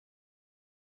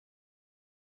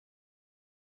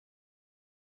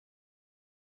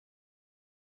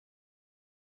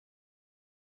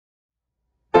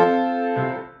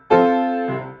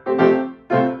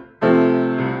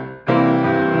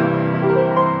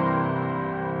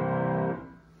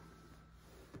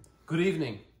Good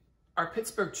evening. Our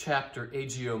Pittsburgh chapter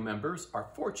AGO members are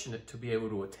fortunate to be able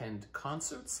to attend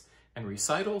concerts and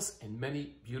recitals in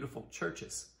many beautiful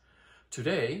churches.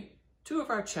 Today, two of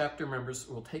our chapter members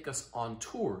will take us on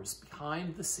tours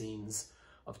behind the scenes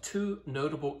of two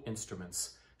notable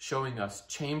instruments, showing us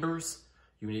chambers,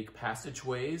 unique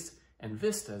passageways, and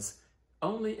vistas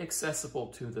only accessible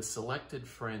to the selected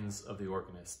friends of the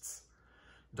organists.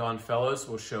 Don Fellows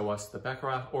will show us the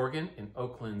Beckerath Organ in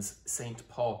Oakland's St.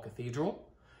 Paul Cathedral,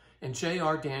 and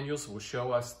J.R. Daniels will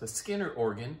show us the Skinner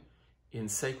Organ in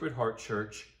Sacred Heart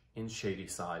Church in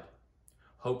Shadyside.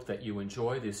 Hope that you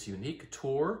enjoy this unique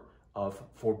tour of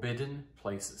forbidden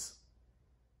places.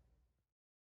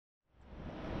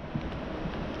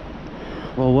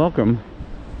 Well, welcome.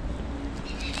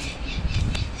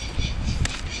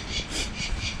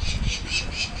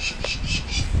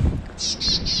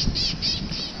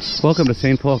 Welcome to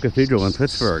St. Paul Cathedral in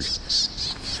Pittsburgh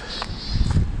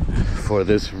for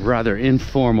this rather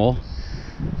informal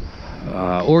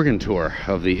organ tour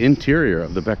of the interior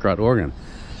of the Beckerath Organ.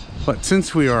 But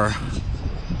since we are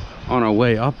on our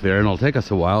way up there, and it'll take us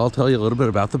a while, I'll tell you a little bit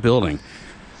about the building.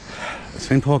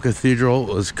 St. Paul Cathedral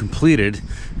was completed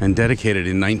and dedicated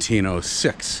in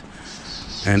 1906,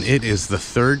 and it is the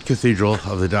third cathedral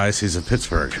of the Diocese of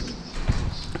Pittsburgh.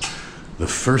 The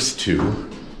first two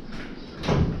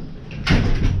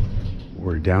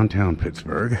were downtown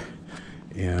Pittsburgh,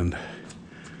 and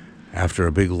after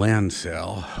a big land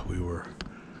sale, we were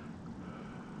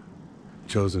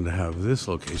chosen to have this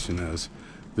location as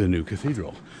the new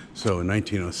cathedral. So in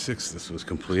 1906, this was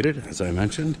completed, as I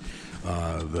mentioned.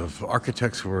 The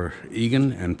architects were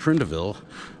Egan and Prindeville,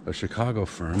 a Chicago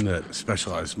firm that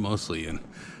specialized mostly in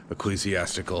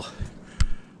ecclesiastical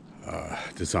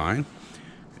design.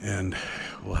 And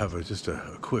we'll have just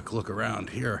a quick look around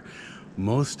here.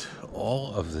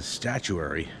 All of the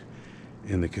statuary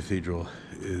in the cathedral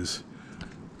is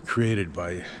created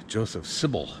by Joseph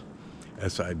Sibbel,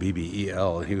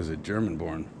 S-I-B-B-E-L. He was a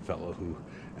German-born fellow who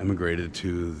emigrated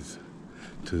to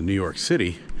New York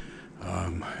City,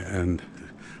 and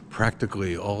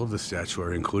practically all of the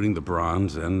statuary, including the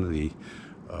bronze and the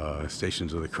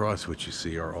Stations of the Cross, which you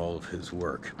see, are all of his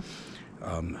work.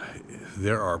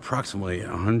 There are approximately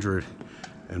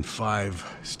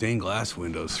 105 stained glass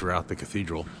windows throughout the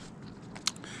cathedral,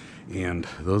 and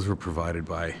those were provided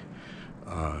by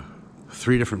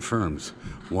three different firms.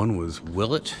 One was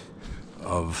Willett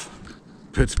of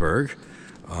Pittsburgh,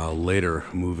 later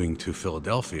moving to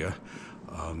Philadelphia.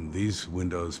 These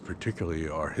windows particularly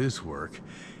are his work,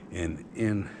 and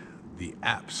in the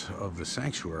apse of the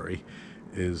sanctuary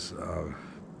is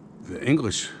the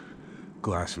English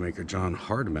glassmaker John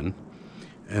Hardman.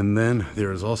 And then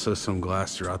there is also some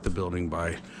glass throughout the building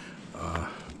by the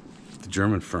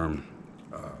German firm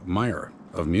Meyer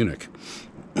of Munich.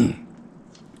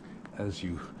 As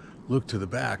you look to the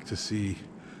back to see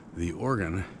the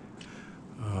organ,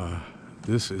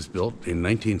 this is built in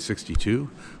 1962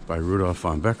 by Rudolf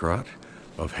von Beckerath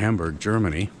of Hamburg,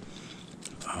 Germany.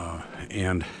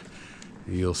 And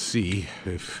you'll see,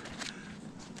 if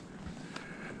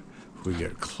we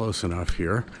get close enough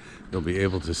here, you'll be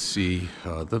able to see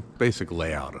the basic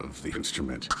layout of the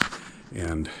instrument.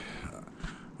 And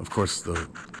of course, the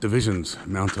divisions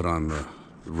mounted on the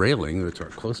railing, which are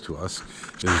close to us,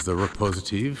 is the rook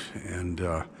positive, and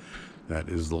that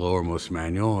is the lowermost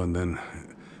manual. And then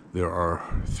there are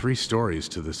three stories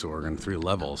to this organ, three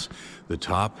levels. The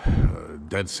top,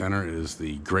 dead center, is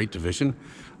the great division,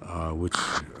 which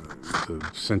the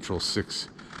central 6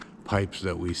 pipes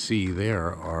that we see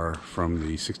there are from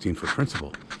the 16-foot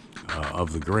principal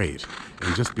of the grate.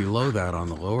 And just below that, on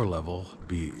the lower level,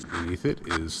 beneath it,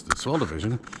 is the swell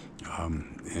division,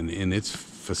 and in its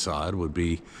facade would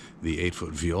be the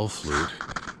 8-foot viol flute,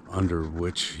 under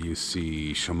which you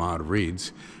see chamade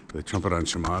reeds, the trumpet on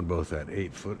chamade, both at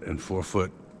 8-foot and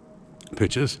 4-foot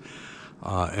pitches.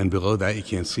 And below that, you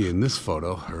can't see in this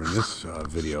photo or in this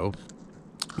video,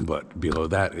 but below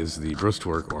that is the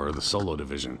Brustwerk, or the solo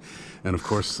division. And of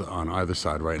course, on either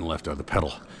side, right and left, are the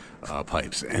pedal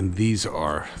pipes. And these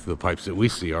are the pipes that we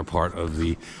see are part of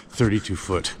the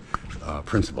 32-foot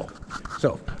principal.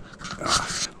 So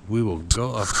we will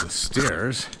go up the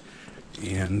stairs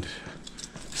and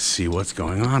see what's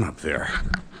going on up there.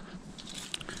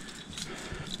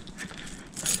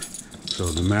 So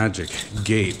the magic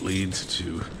gate leads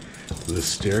to the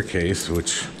staircase,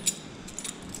 which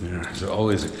there's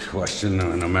always a question.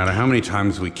 No matter how many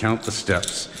times we count the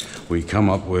steps, we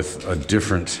come up with a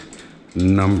different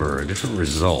number, a different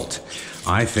result.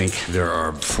 I think there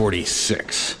are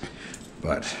 46,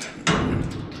 but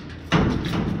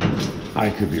I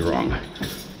could be wrong.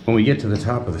 When we get to the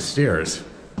top of the stairs,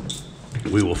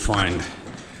 we will find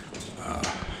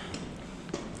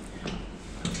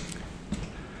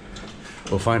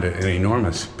an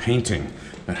enormous painting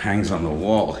that hangs on the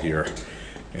wall here,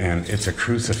 and it's a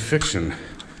crucifixion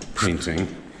painting,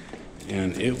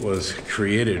 and it was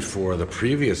created for the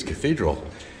previous cathedral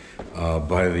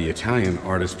by the Italian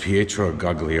artist Pietro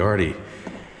Gagliardi.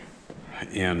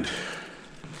 And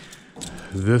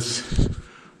this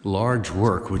large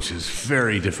work, which is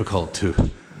very difficult to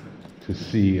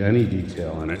see any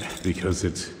detail in it because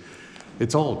it's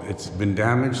old. It's been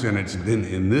damaged, and it's been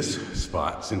in this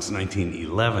spot since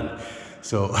 1911.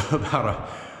 So about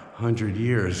 100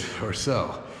 years or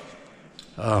so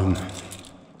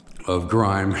of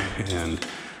grime and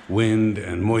wind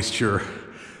and moisture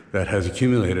that has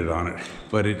accumulated on it.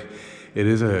 But it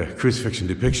is a crucifixion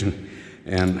depiction,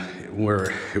 and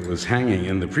where it was hanging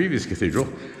in the previous cathedral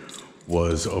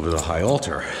was over the high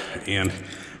altar. And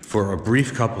for a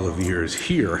brief couple of years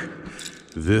here,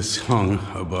 this hung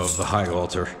above the high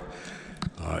altar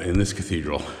in this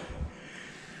cathedral.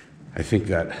 I think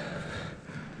that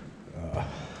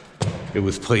it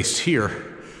was placed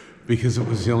here because it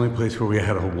was the only place where we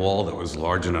had a wall that was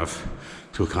large enough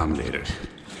to accommodate it.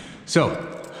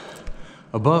 So,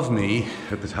 above me,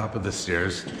 at the top of the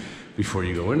stairs, before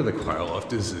you go into the choir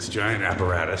loft, is this giant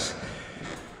apparatus.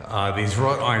 These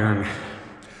wrought iron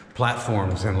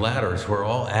platforms and ladders were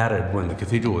all added when the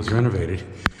cathedral was renovated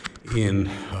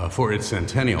for its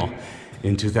centennial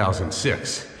in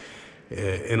 2006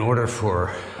 in order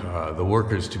for the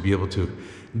workers to be able to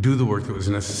do the work that was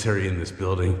necessary in this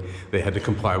building. They had to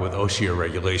comply with OSHA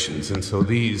regulations, and so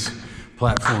these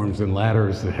platforms and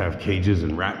ladders that have cages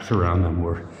and wraps around them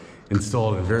were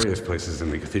installed in various places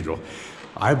in the cathedral.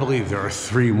 I believe there are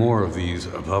 3 more of these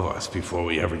above us before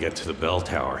we ever get to the bell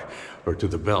tower or to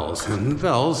the bells. And the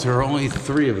bells, there are only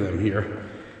 3 of them here,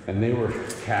 and they were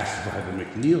cast by the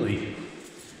Neely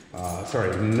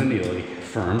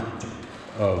firm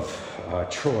of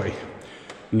Troy,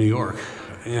 New York.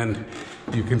 And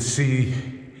you can see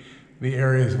the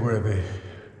areas where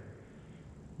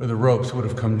the ropes would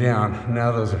have come down.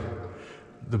 Now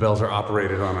the bells are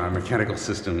operated on a mechanical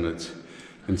system that's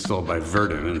installed by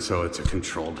Verdun, and so it's a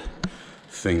controlled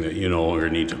thing that you no longer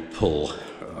need to pull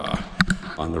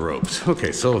on the ropes.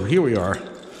 Okay, so here we are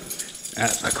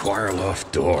at the choir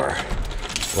loft door.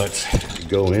 Let's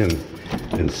go in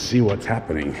and see what's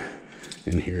happening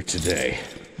in here today.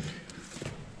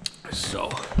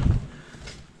 So,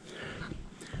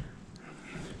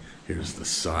 here's the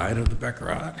side of the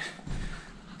Beckerath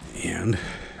and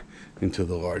into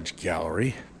the large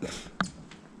gallery,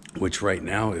 which right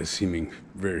now is seeming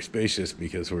very spacious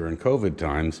because we're in COVID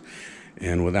times,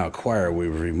 and without choir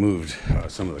we've removed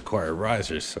some of the choir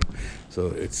risers, so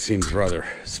it seems rather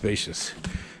spacious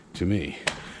to me.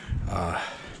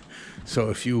 So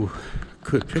if you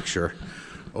could picture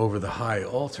over the high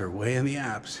altar way in the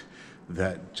apse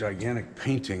that gigantic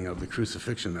painting of the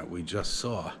crucifixion that we just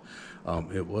saw,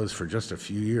 it was for just a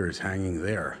few years hanging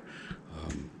there,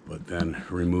 but then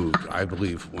removed. I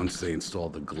believe once they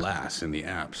installed the glass in the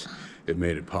apse, it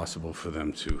made it possible for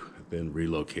them to then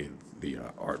relocate the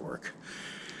artwork.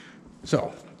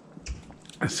 So,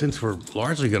 since we're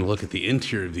largely going to look at the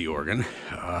interior of the organ,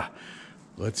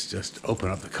 let's just open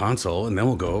up the console, and then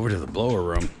we'll go over to the blower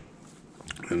room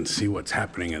and see what's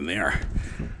happening in there.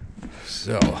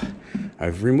 So,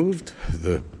 I've removed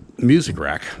the music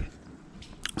rack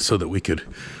so that we could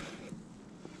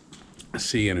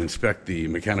see and inspect the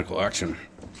mechanical action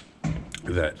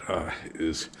that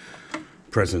is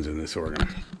present in this organ.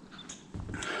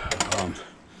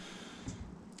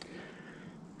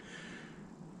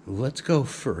 Let's go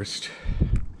first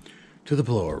to the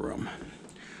blower room,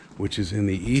 which is in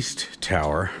the east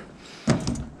tower,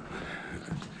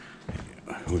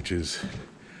 which is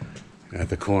at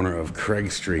the corner of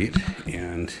Craig Street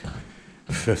and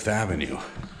Fifth Avenue.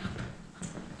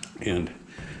 And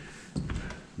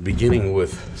beginning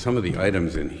with some of the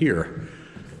items in here,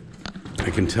 I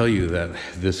can tell you that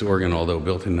this organ, although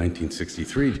built in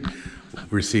 1963,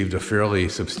 received a fairly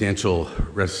substantial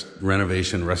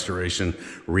renovation, restoration,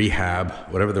 rehab,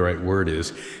 whatever the right word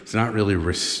is. It's not really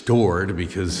restored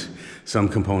because some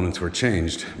components were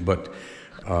changed, but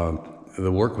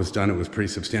the work was done. It was pretty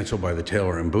substantial by the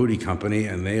Taylor and Booty Company,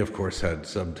 and they, of course, had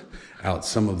subbed out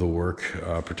some of the work,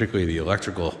 particularly the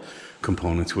electrical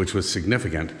components, which was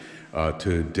significant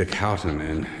to Dick Houghton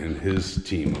and his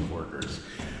team of workers.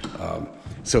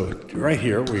 So right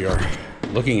here we are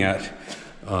looking at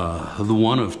the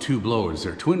one of 2 blowers.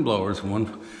 They're twin blowers,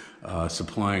 one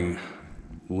supplying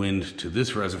wind to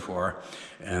this reservoir,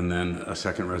 and then a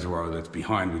second reservoir that's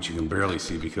behind, which you can barely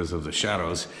see because of the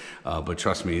shadows. But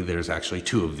trust me, there's actually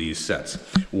two of these sets.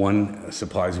 One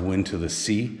supplies wind to the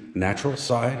C natural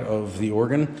side of the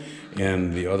organ,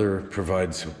 and the other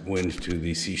provides wind to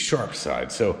the C sharp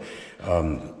side. So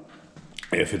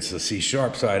if it's the C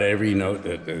sharp side, every note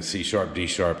that C sharp, D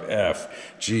sharp,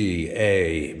 F, G,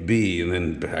 A, B, and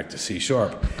then back to C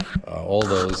sharp, all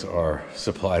those are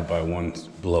supplied by one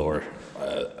blower.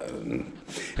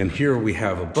 And here we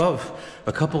have above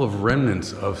a couple of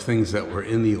remnants of things that were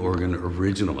in the organ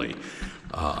originally.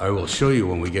 I will show you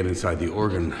when we get inside the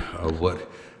organ what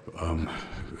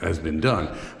has been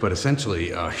done. But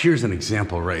essentially, here's an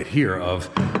example right here of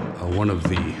one of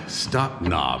the stop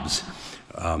knobs.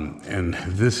 And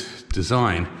this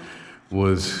design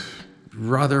was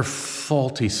rather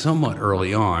faulty somewhat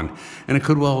early on, and it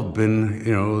could well have been,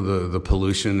 you know, the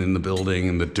pollution in the building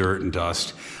and the dirt and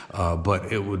dust,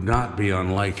 but it would not be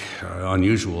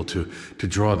unusual to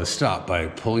draw the stop by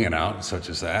pulling it out, such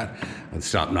as that. The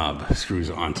stop knob screws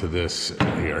onto this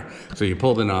here. So you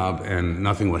pull the knob and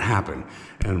nothing would happen.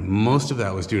 And most of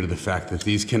that was due to the fact that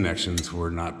these connections were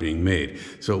not being made.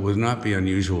 So it would not be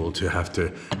unusual to have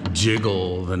to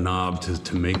jiggle the knob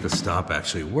to make the stop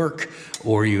actually work,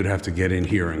 or you'd have to get in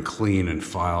here and clean and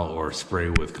file or spray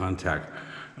with contact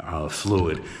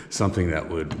fluid, something that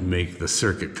would make the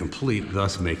circuit complete,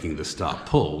 thus making the stop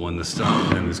pull. When the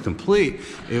stop then is complete,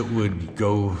 it would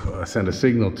go send a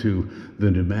signal to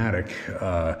the pneumatic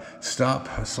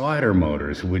stop slider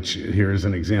motors, which here's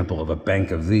an example of a bank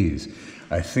of these.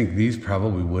 I think these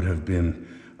probably would have been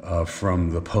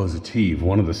from the positive,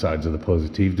 one of the sides of the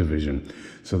positive division,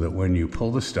 so that when you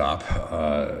pull the stop,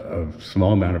 a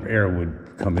small amount of air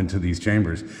would come into these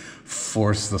chambers,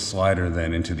 force the slider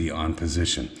then into the on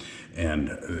position. And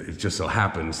it just so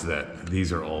happens that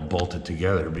these are all bolted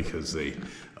together because they,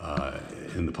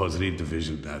 in the positive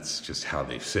division, that's just how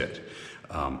they sit.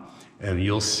 And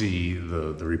you'll see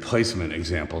the replacement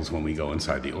examples when we go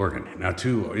inside the organ. Now,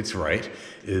 to its right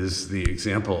is the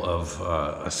example of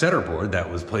a setter board that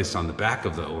was placed on the back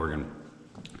of the organ.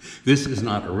 This is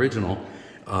not original.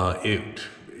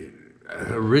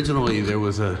 Originally, there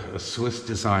was a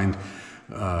Swiss-designed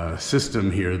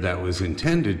system here that was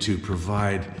intended to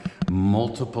provide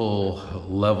multiple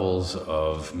levels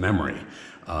of memory.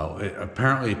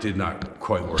 Apparently, it did not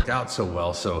quite work out so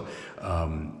well, so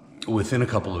within a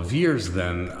couple of years,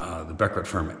 then the Beckerath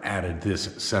firm added this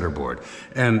setter board.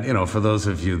 And, you know, for those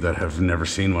of you that have never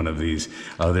seen one of these,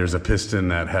 there's a piston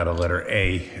that had a letter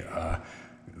A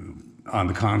on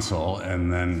the console,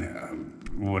 and then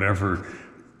whatever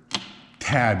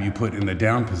tab you put in the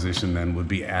down position then would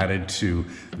be added to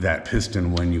that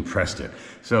piston when you pressed it.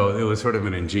 So it was sort of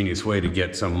an ingenious way to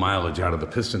get some mileage out of the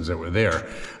pistons that were there,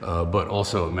 but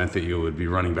also it meant that you would be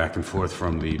running back and forth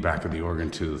from the back of the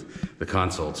organ to the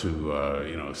console to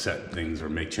you know, set things or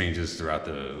make changes throughout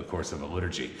the course of a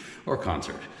liturgy or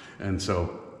concert. And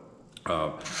so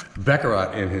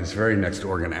Beckerath, in his very next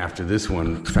organ after this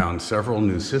one, found several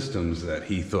new systems that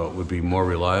he thought would be more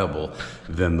reliable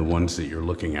than the ones that you're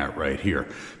looking at right here.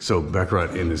 So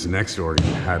Beckerath, in his next organ,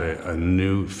 had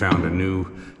found a new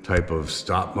type of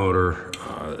stop motor,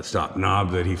 stop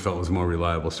knob that he felt was more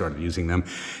reliable, started using them.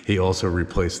 He also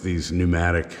replaced these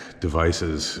pneumatic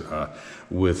devices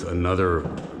with another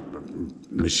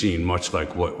machine, much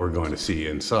like what we're going to see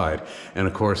inside. And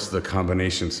of course, the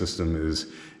combination system is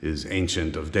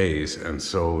ancient of days, and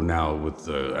so now with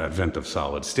the advent of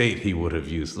solid state, he would have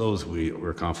used those.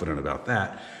 We're confident about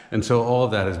that. And so all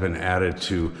of that has been added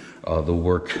to the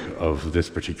work of this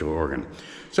particular organ.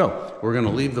 So we're going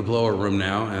to leave the blower room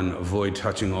now and avoid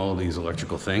touching all these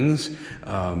electrical things,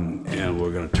 and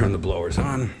we're going to turn the blowers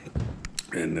on,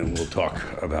 and then we'll talk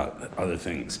about other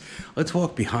things. Let's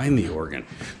walk behind the organ.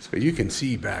 So you can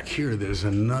see back here, there's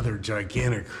another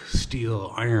gigantic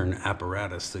steel iron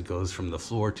apparatus that goes from the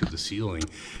floor to the ceiling,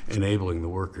 enabling the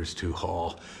workers to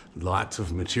haul lots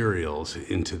of materials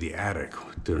into the attic,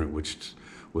 which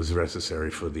was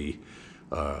necessary for the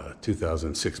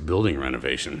 2006 building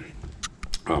renovation.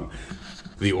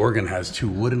 The organ has two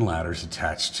wooden ladders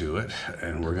attached to it,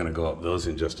 and we're going to go up those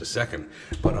in just a second.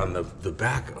 But on the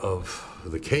back of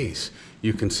the case,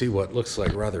 you can see what looks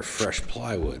like rather fresh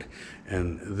plywood.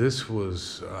 And this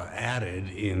was added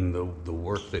in the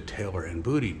work that Taylor and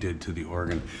Booty did to the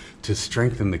organ to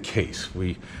strengthen the case.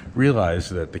 We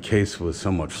realized that the case was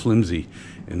somewhat flimsy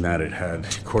in that it had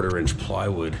 1/4-inch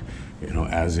plywood, you know,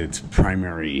 as its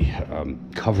primary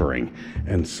covering.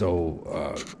 And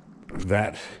so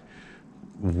that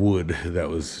wood that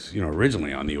was, you know,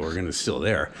 originally on the organ is still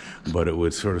there, but it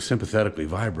would sort of sympathetically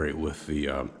vibrate with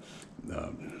the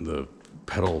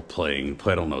pedal playing,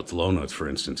 pedal notes, low notes, for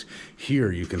instance.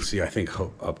 Here you can see, I think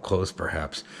up close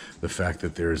perhaps, the fact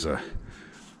that there's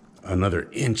another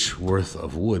inch worth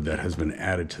of wood that has been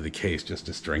added to the case just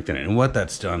to strengthen it. And what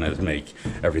that's done is make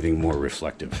everything more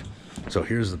reflective. So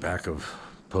here's the back of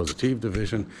Positive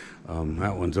division.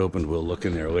 That one's opened. We'll look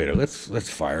in there later. Let's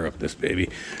fire up this baby.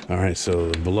 All right, so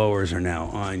the blowers are now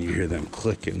on. You hear them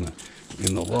click in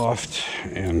the loft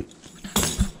and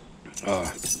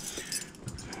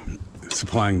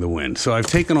supplying the wind. So I've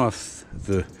taken off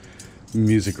the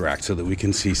music rack so that we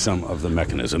can see some of the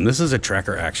mechanism. This is a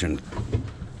tracker action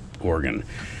organ.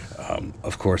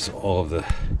 Of course, all of the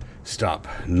stop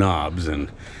knobs and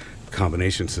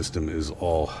combination system is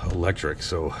all electric,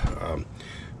 so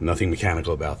nothing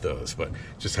mechanical about those. But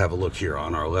just have a look here.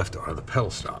 On our left are the pedal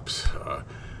stops,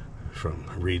 from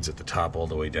reeds at the top all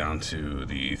the way down to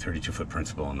the 32-foot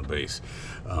principal on the base.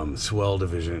 Swell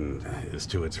division is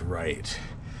to its right.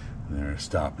 There are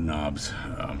stop knobs,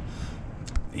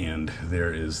 and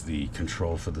there is the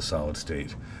control for the solid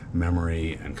state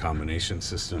memory and combination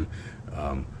system.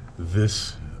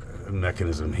 This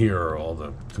mechanism here are all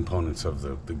the components of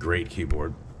the great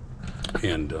keyboard,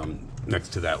 and next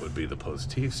to that would be the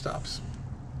positive stops,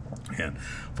 and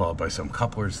followed by some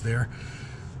couplers there,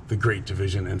 the great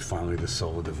division, and finally the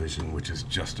solo division, which is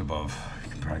just above. You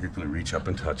can practically reach up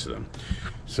and touch them.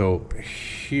 So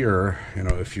here, you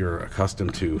know, if you're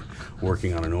accustomed to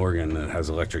working on an organ that has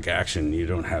electric action, you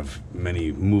don't have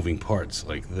many moving parts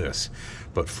like this.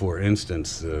 But for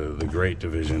instance, the great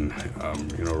division,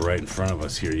 you know, right in front of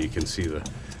us here, you can see the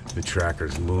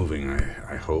trackers moving,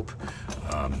 I hope,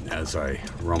 as I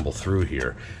rumble through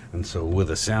here. And so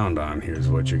with a sound on, here's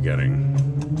what you're getting.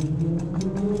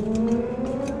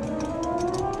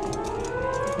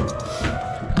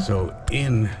 So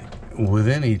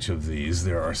within each of these,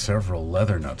 there are several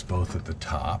leather nuts, both at the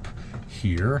top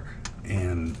here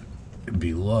and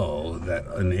below, that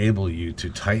enable you to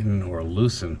tighten or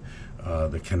loosen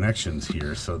the connections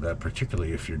here, so that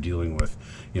particularly if you're dealing with,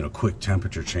 you know, quick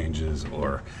temperature changes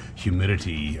or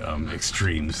humidity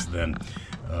extremes, then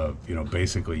you know,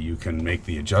 basically you can make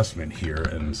the adjustment here.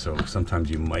 And so sometimes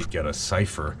you might get a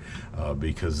cipher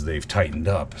because they've tightened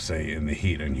up, say, in the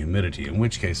heat and humidity, in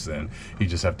which case then you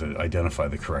just have to identify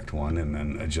the correct one and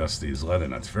then adjust these leather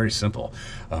nuts. Very simple.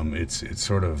 It's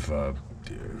sort of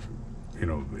you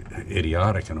know,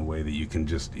 idiotic in a way that you can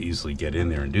just easily get in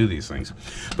there and do these things.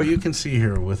 But you can see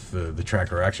here with the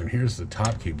tracker action, here's the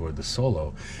top keyboard, the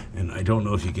solo, and I don't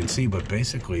know if you can see, but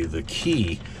basically the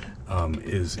key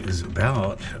is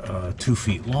about 2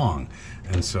 feet long.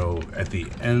 And so at the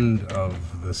end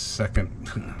of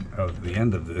the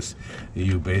end of this,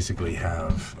 you basically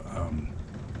have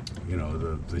you know,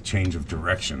 the change of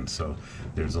direction. So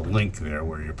there's a link there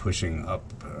where you're pushing up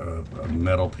a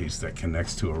metal piece that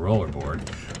connects to a roller board,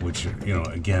 which, you know,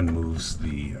 again moves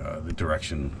the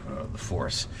direction of the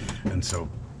force. And so,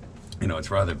 you know,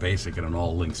 it's rather basic, and it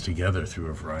all links together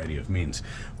through a variety of means.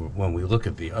 When we look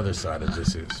at the other side of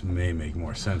this, it may make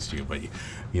more sense to you, but,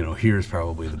 you know, here's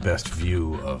probably the best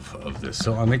view of this.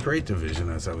 So on the great division,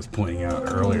 as I was pointing out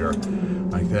earlier,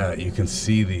 like that, you can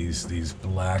see these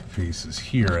black pieces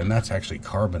here, and that's actually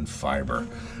carbon fiber.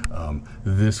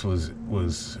 This was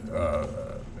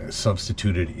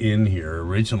substituted in here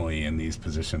originally in these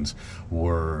positions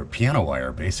were piano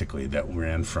wire, basically, that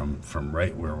ran from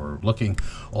right where we're looking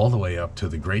all the way up to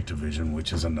the great division,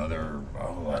 which is another,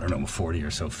 I don't know, 40 or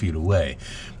so feet away.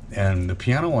 And the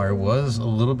piano wire was a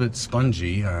little bit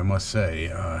spongy, I must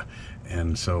say,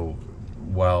 and so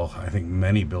while I think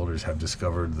many builders have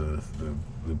discovered the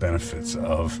benefits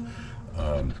of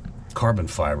carbon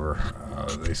fiber,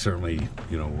 they certainly,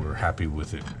 you know, were happy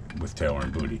with it with Taylor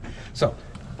and Booty. So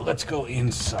let's go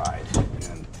inside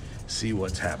and see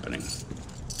what's happening.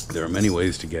 There are many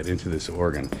ways to get into this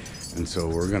organ, and so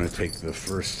we're going to take the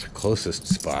first closest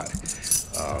spot,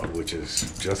 which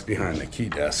is just behind the key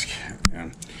desk.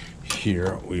 And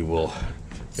here we will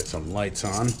get some lights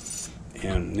on,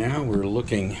 and now we're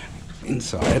looking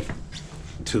inside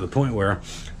to the point where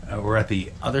we're at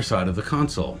the other side of the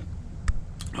console,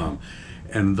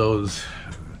 and those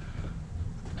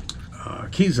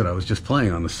keys that I was just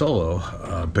playing on the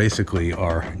solo basically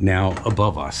are now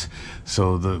above us.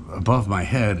 So above my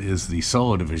head is the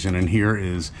solo division, and here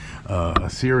is a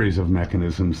series of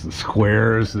mechanisms, the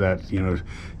squares that, you know,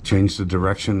 change the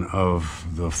direction of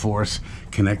the force,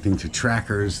 connecting to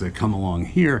trackers that come along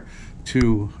here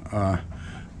to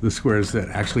the squares that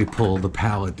actually pull the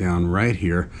pallet down right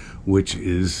here, which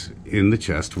is in the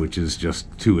chest, which is just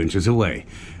 2 inches away,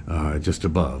 just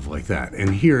above, like that.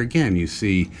 And here again, you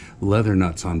see leather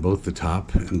nuts on both the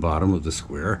top and bottom of the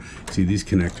square. See these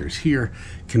connectors here,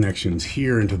 connections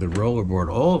here into the roller board,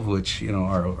 all of which, you know,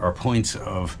 are points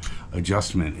of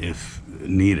adjustment if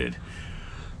needed.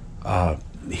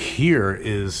 Here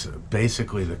is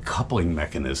basically the coupling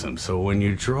mechanism. So when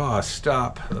you draw a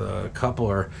stop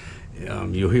coupler,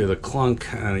 you'll hear the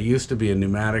clunk, and it used to be a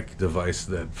pneumatic device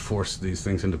that forced these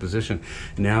things into position.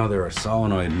 Now there are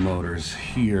solenoid motors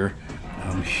here,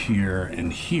 here,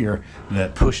 and here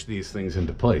that push these things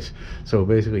into place. So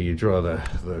basically you draw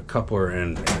the coupler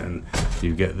and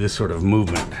you get this sort of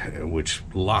movement which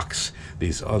locks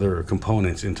these other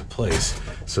components into place,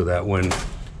 so that when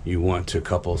you want to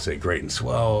couple, say, grate and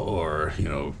swell, or, you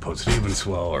know, positive and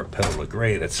swell, or pedal to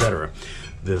grate, etc.,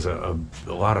 there's a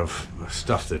lot of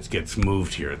stuff that gets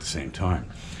moved here at the same time.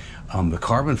 The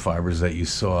carbon fibers that you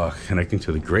saw connecting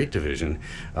to the grate division,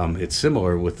 it's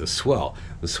similar with the swell.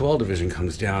 The swell division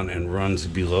comes down and runs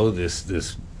below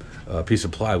this piece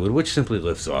of plywood, which simply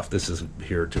lifts off. This is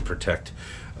here to protect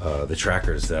the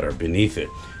trackers that are beneath it.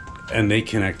 And they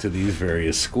connect to these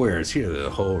various squares here, the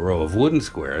whole row of wooden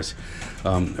squares.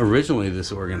 Originally,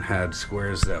 this organ had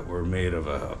squares that were made of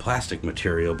a plastic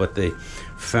material, but they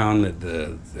found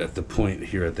that at the point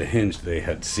here at the hinge, they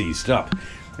had seized up.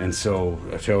 And so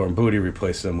Taylor and Booty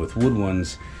replaced them with wood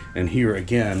ones. And here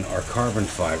again are carbon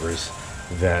fibers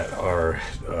that are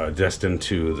destined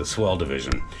to the swell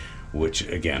division, which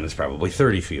again is probably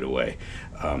 30 feet away.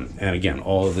 And again,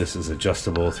 all of this is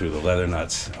adjustable through the leather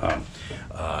nuts.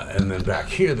 And then back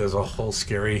here, there's a whole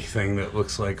scary thing that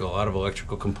looks like a lot of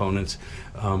electrical components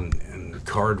and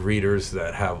card readers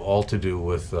that have all to do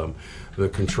with the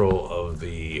control of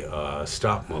the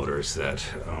stop motors that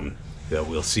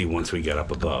we'll see once we get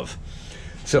up above.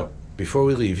 So before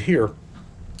we leave here,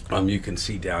 you can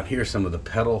see down here some of the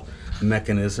pedal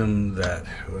mechanism that,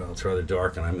 well, it's rather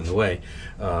dark and I'm in the way,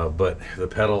 but the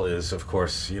pedal is, of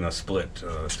course, you know, split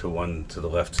to one to the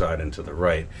left side and to the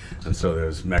right, and so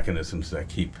there's mechanisms that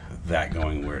keep that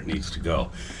going where it needs to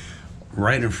go.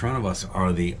 Right in front of us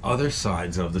are the other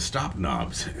sides of the stop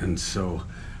knobs, and so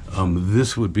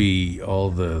this would be all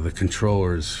the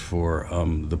controllers for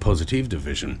the positive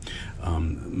division.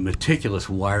 Meticulous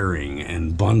wiring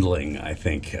and bundling, I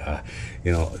think.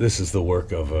 You know, this is the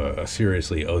work of a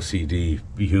seriously OCD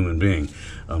human being,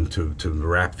 to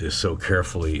wrap this so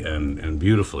carefully and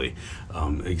beautifully.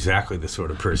 Exactly the sort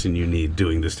of person you need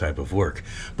doing this type of work.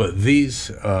 But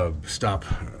these stop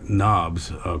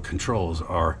knobs controls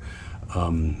are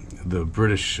the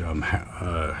British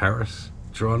Harris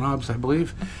draw knobs, I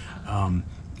believe.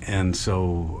 And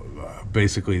so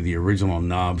basically the original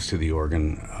knobs to the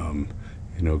organ,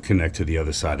 you know, connect to the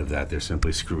other side of that. They're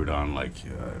simply screwed on like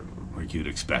you'd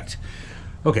expect.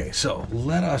 Okay, so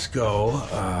let us go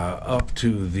up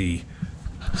to the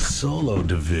solo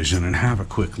division and have a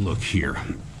quick look here.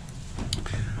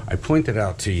 I pointed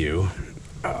out to you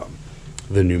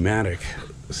the pneumatic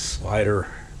slider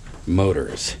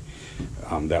motors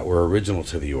that were original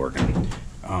to the organ.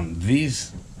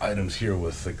 These items here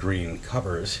with the green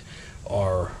covers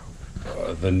are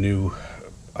the new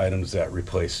items that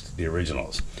replaced the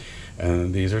originals,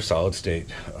 and these are solid state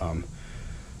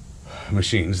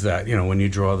machines that, you know, when you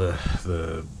draw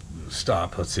the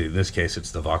stop, let's see, in this case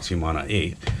it's the Vox-Humana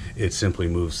 8, it simply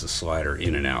moves the slider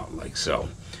in and out like so.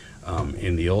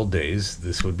 In the old days,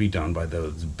 this would be done by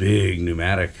those big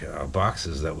pneumatic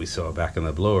boxes that we saw back in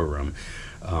the blower room,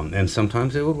 and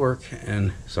sometimes they would work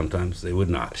and sometimes they would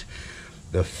not.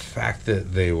 The fact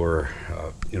that they were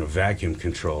you know, vacuum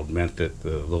controlled meant that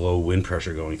the low wind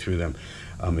pressure going through them,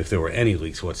 if there were any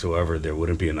leaks whatsoever, there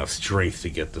wouldn't be enough strength to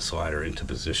get the slider into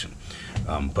position.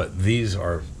 But these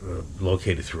are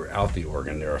located throughout the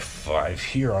organ. There are 5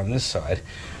 here on this side,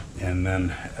 and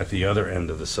then at the other end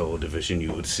of the solo division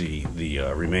you would see the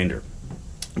remainder.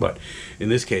 But in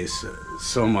this case,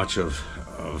 so much of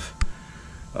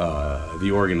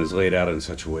the organ is laid out in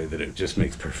such a way that it just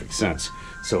makes perfect sense.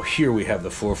 So here we have the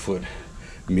 4-foot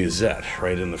musette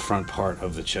right in the front part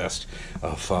of the chest,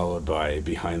 followed by,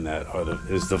 behind that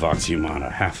is the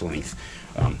Vox-Humana half length,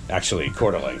 actually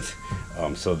quarter length.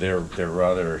 So they're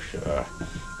rather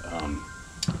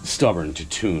stubborn to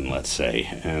tune, let's say,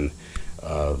 and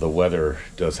the weather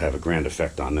does have a grand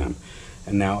effect on them.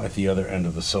 And now at the other end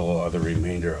of the solo are the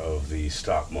remainder of the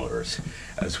stop motors.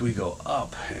 As we go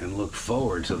up and look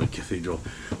forward to the cathedral,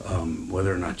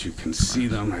 whether or not you can see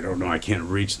them, I don't know, I can't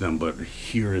reach them, but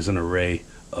here is an array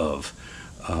of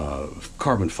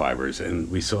carbon fibers, and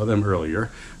we saw them earlier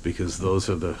because those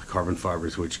are the carbon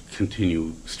fibers which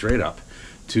continue straight up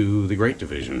to the Great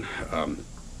Division.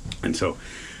 And so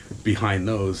behind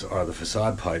those are the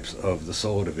facade pipes of the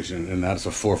solar division, and that's a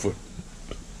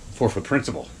 4-foot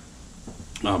principal.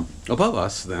 Above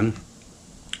us then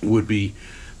would be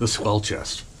the swell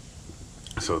chest.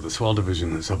 So the swell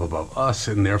division is up above us,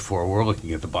 and therefore we're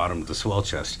looking at the bottom of the swell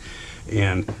chest.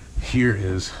 And here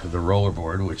is the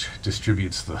rollerboard, which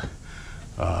distributes the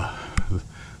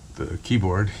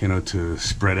keyboard, to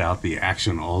spread out the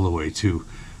action all the way to,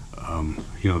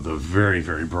 the very,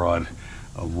 very broad,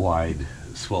 wide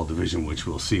swell division, which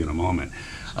we'll see in a moment.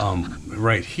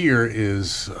 Right here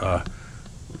is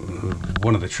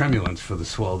one of the tremulants for the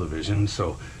swell division.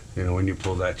 So, when you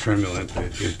pull that tremulant,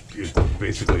 it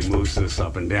basically moves this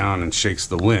up and down and shakes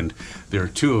the wind. There are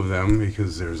two of them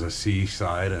because there's a C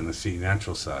side and a C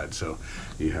natural side, so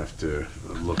you have to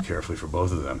look carefully for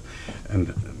both of them.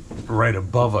 And right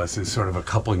above us is sort of a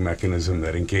coupling mechanism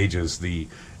that engages the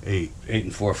 8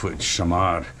 and 4 foot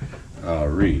chamade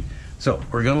reed. So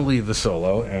we're going to leave the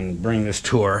solo and bring this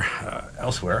tour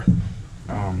elsewhere.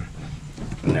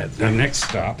 The next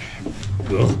stop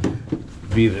will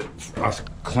be us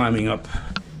climbing up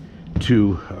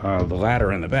to the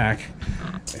ladder in the back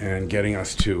and getting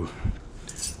us to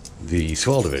the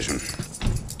swell division.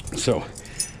 So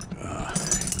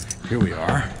here we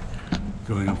are,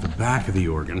 going up the back of the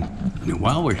organ. And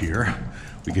while we're here,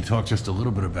 we could talk just a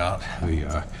little bit about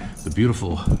the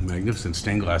beautiful, magnificent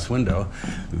stained glass window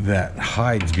that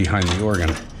hides behind the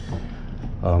organ.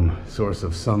 Source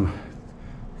of some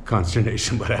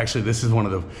consternation, but actually this is one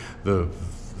of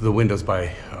the windows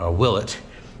by Willett,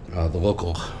 the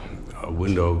local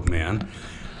window man.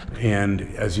 And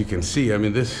as you can see, I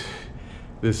mean, this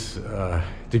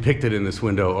depicted in this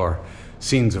window are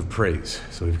scenes of praise.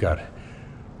 So we've got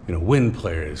wind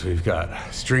players, we've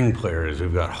got string players,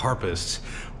 we've got harpists,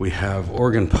 we have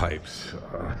organ pipes,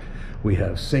 we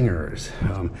have singers.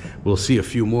 We'll see a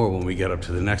few more when we get up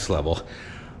to the next level.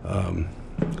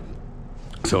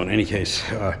 So in any case,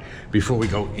 before we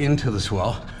go into the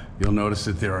swell, you'll notice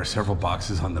that there are several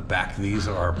boxes on the back. These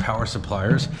are power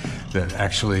suppliers that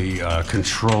actually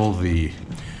control the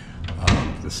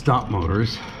stop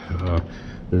motors.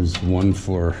 There's one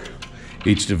for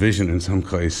each division, in some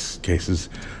cases,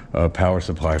 power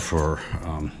supply for,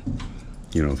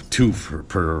 two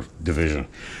per division.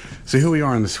 So here we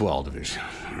are in the swell division,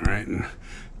 all right? And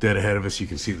dead ahead of us, you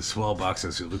can see the swell box.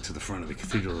 As you look to the front of the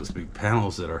cathedral, those big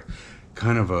panels that are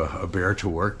kind of a bear to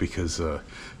work because the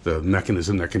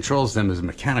mechanism that controls them is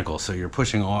mechanical. So you're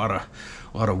pushing a lot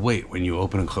of weight when you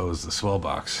open and close the swell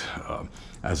box,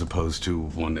 as opposed to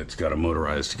one that's got a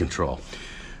motorized control.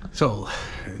 So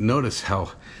notice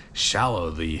how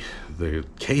shallow the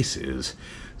case is.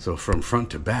 So from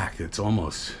front to back, it's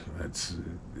probably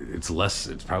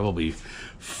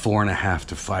 4.5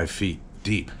 to 5 feet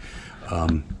deep,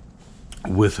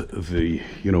 with the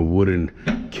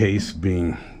wooden case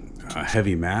being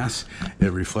heavy mass.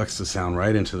 It reflects the sound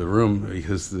right into the room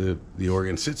because the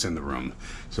organ sits in the room,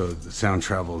 so the sound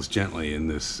travels gently in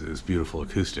this beautiful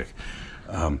acoustic.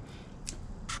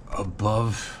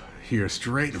 Above here,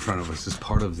 straight in front of us, is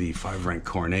part of the 5-rank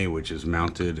cornet, which is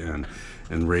mounted and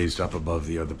raised up above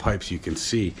the other pipes. You can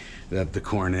see that the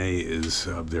cornet is,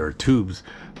 there are tubes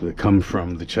that come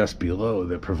from the chest below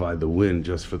that provide the wind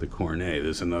just for the cornet.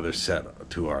 There's another set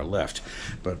to our left.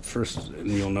 But first,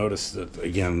 you'll notice that,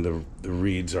 again, the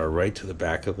reeds are right to the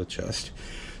back of the chest,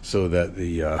 so that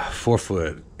the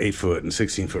 4-foot, 8-foot, and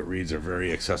 16-foot reeds are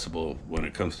very accessible when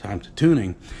it comes time to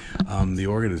tuning. The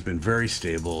organ has been very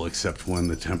stable, except when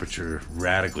the temperature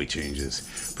radically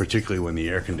changes, particularly when the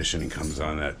air conditioning comes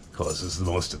on. That causes the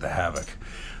most of the havoc.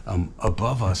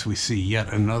 Above us, we see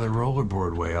yet another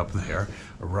rollerboard way up there,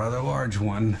 a rather large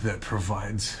one that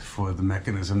provides for the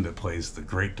mechanism that plays the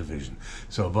Great Division.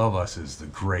 So above us is the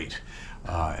Great,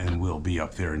 and we'll be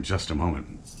up there in just a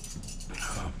moment.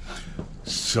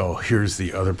 So here's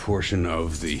the other portion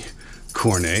of the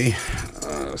cornet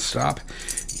stop,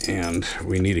 and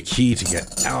we need a key to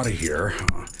get out of here,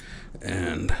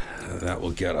 and that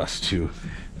will get us to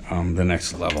the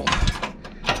next level,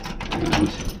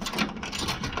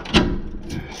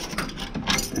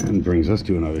 and brings us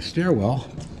to another stairwell,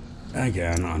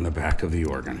 again on the back of the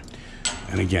organ.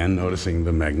 And again, noticing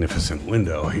the magnificent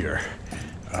window here.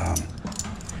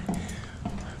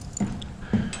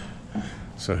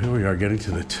 So here we are getting to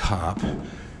the top,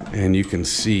 and you can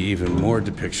see even more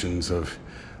depictions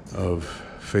of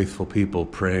faithful people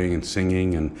praying and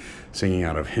singing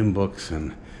out of hymn books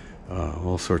and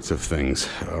all sorts of things.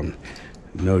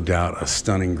 no doubt a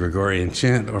stunning Gregorian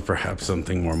chant, or perhaps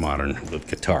something more modern with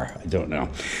guitar. I don't know.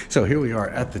 So here we are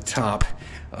at the top.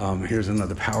 Here's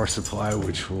another power supply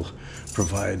which will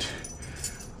provide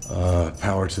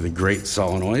power to the great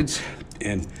solenoids.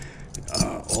 And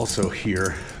also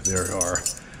here there are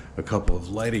a couple of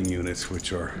lighting units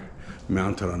which are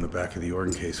mounted on the back of the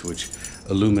organ case, which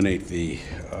illuminate the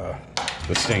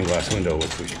stained glass window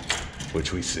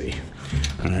which we see.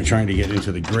 And I'm trying to get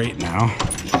into the grate now.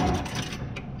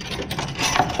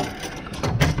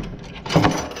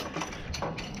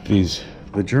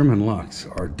 The German locks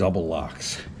are double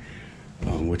locks,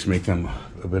 which make them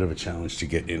a bit of a challenge to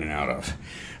get in and out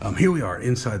of. Here we are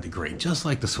inside the grate. Just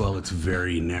like the swell, it's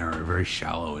very narrow, very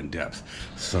shallow in depth.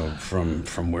 So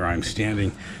from where I'm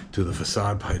standing to the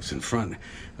facade pipes in front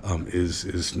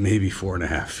is maybe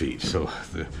 4.5 feet. So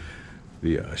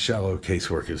the shallow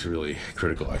casework is really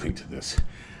critical, I think, to this.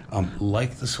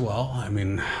 Like the swell, I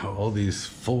mean, all these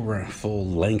full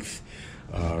length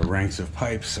ranks of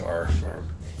pipes are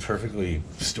perfectly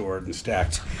stored and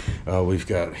stacked. We've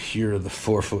got here the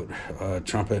 4-foot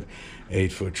trumpet,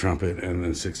 8-foot trumpet, and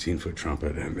then 16-foot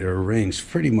trumpet, and they're arranged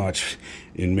pretty much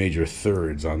in major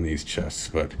thirds on these chests,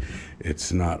 but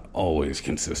it's not always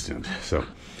consistent. So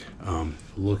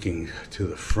looking to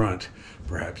the front,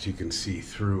 perhaps you can see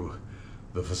through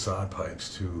the facade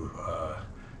pipes to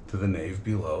the nave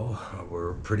below.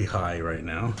 We're pretty high right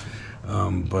now,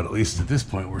 but at least at this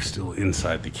point we're still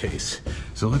inside the case.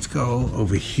 So let's go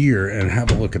over here and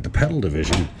have a look at the pedal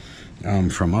division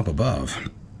from up above.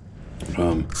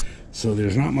 So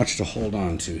there's not much to hold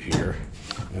on to here,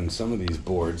 and some of these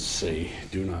boards say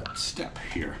do not step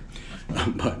here.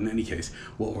 But in any case,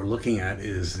 what we're looking at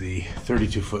is the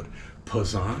 32-foot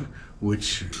Posaune,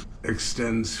 which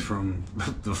extends from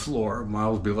the floor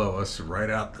miles below us right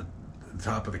out the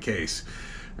top of the case.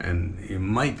 And you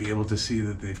might be able to see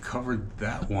that they've covered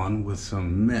that one with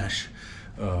some mesh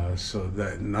so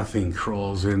that nothing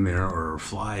crawls in there or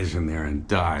flies in there and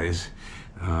dies.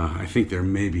 I think there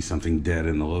may be something dead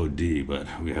in the low D, but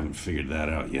we haven't figured that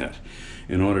out yet.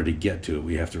 In order to get to it,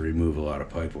 we have to remove a lot of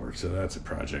pipe work, so that's a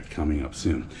project coming up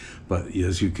soon. But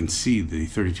as you can see, the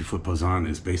 32-foot Posaune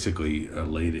is basically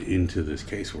laid into this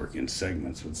casework in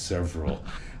segments with several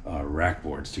rack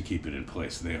boards to keep it in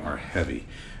place. They are heavy.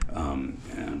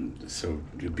 And so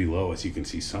below us you can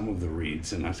see some of the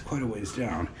reeds, and that's quite a ways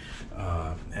down.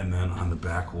 And then on the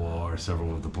back wall are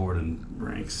several of the board and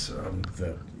ranks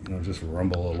that just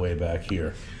rumble away back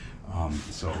here.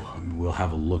 So we'll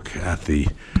have a look at the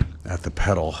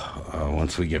pedal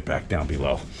once we get back down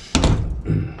below.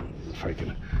 If I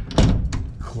can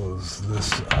close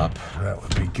this up, that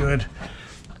would be good.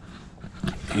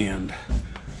 And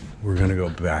we're gonna go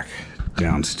back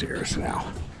downstairs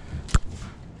now.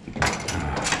 I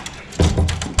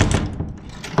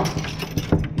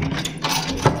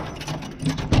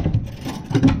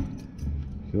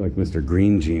feel like Mr.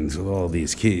 Green Jeans with all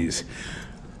these keys.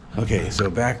 Okay, so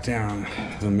back down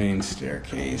the main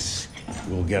staircase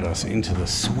will get us into the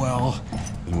swell,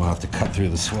 and we'll have to cut through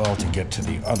the swell to get to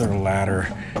the other ladder,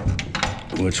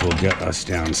 which will get us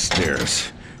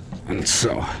downstairs. And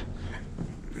so,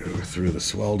 go through the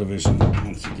swell division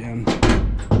once again.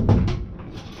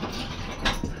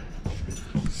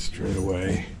 Straight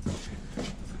away.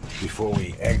 Before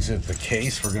we exit the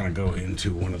case, we're going to go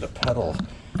into one of the pedal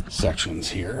sections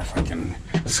here. If I can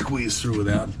squeeze through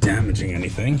without damaging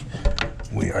anything.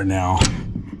 We are now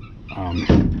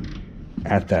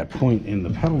at that point in the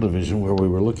pedal division where we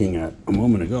were looking at a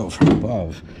moment ago from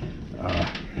above.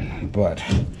 But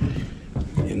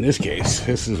in this case,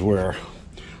 this is where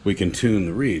we can tune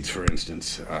the reeds, for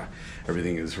instance.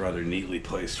 Everything is rather neatly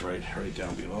placed right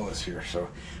down below us here. So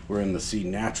we're in the C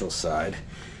natural side.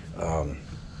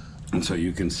 And so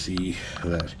you can see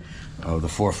that the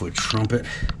 4-foot trumpet,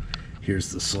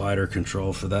 here's the slider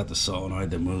control for that, the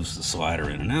solenoid that moves the slider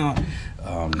in and out.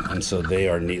 And so they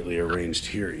are neatly arranged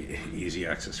here, easy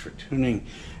access for tuning.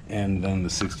 And then the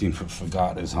 16-foot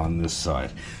fagot is on this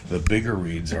side. The bigger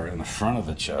reeds are in the front of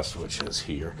the chest, which is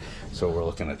here. So we're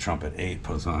looking at trumpet 8,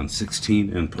 Posaune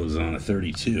 16, and Posaune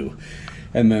 32.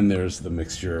 And then there's the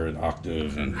mixture and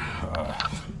octave and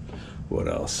what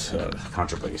else?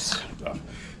 Contrabass.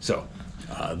 So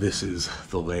this is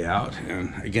the layout,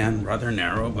 and again, rather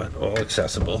narrow, but all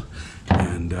accessible,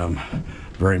 and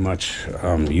very much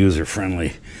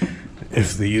user-friendly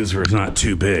if the user is not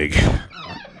too big.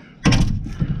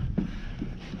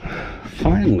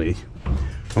 Finally,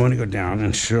 I want to go down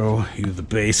and show you the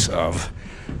base of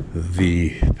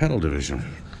the pedal division.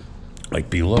 Like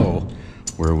below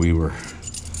where we were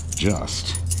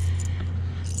just,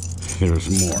 there's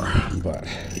more, but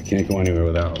you can't go anywhere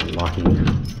without locking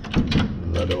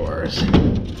the doors.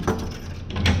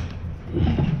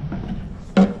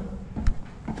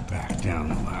 Back down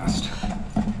the last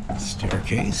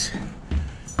staircase.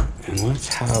 And let's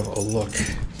have a look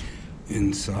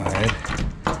inside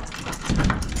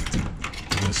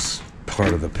this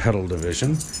part of the pedal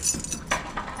division.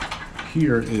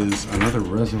 Here is another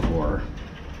reservoir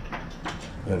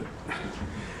that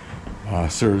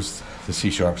serves the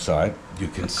C-sharp side. You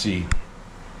can see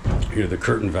here the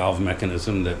curtain valve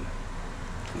mechanism that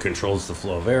controls the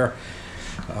flow of air.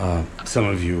 Some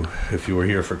of you, if you were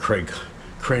here for Craig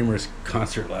Kramer's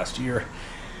concert last year,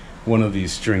 one of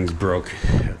these strings broke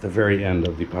at the very end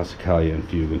of the Passacaglia and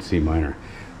Fugue in C minor.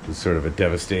 It was sort of a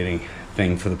devastating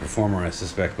thing for the performer, I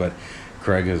suspect, but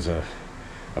Craig is a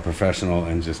professional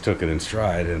and just took it in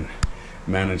stride and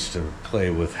managed to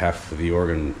play with half of the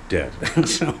organ dead.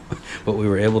 So, but we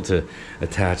were able to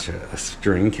attach a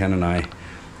string. Ken and I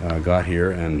got here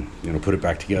and put it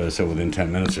back together. So within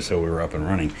 10 minutes or so, we were up and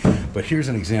running. But here's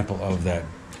an example of that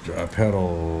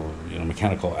pedal,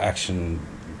 mechanical action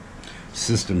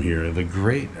system here.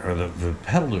 The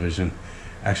pedal division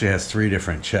actually has 3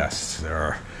 different chests.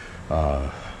 There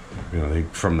are,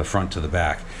 from the front to the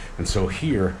back, and so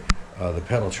here. The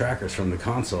pedal trackers from the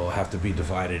console have to be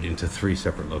divided into 3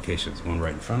 separate locations. One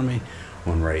right in front of me,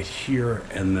 one right here,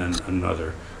 and then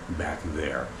another back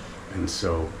there. And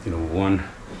so,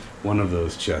 one of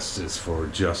those chests is for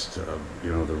just,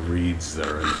 the reeds that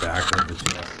are in the back of the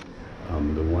chest.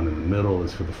 The one in the middle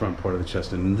is for the front part of the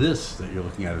chest. And this that you're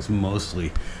looking at is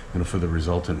mostly, for the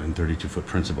resultant and 32-foot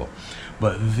principal.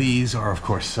 But these are, of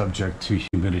course, subject to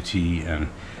humidity and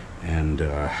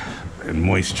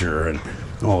moisture and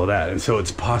all of that, and so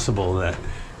it's possible that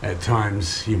at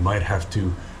times you might have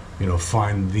to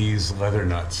find these leather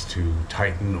nuts to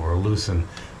tighten or loosen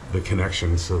the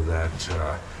connection so that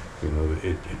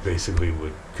it basically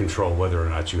would control whether or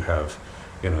not you have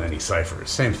any ciphers.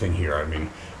 Same thing here. I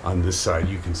mean, on this side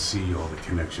you can see all the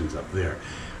connections up there.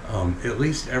 At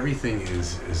least everything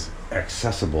is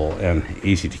accessible and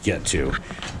easy to get to,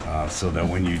 so that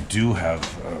when you do have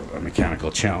a mechanical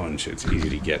challenge, it's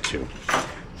easy to get to.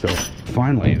 So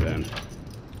finally then,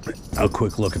 a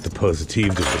quick look at the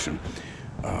positive division.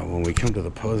 When we come to the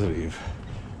positive,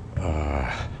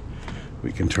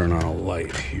 we can turn on a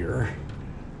light here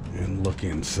and look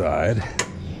inside.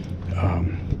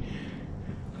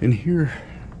 And here,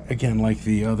 again, like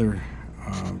the other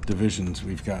divisions,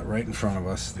 we've got right in front of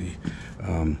us the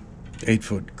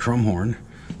 8-foot chrome horn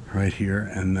right here,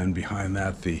 and then behind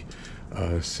that the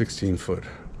 16-foot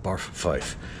bar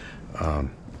fife.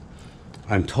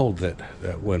 I'm told that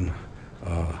when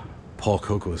Paul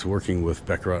Koch was working with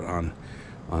Beckerath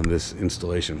on this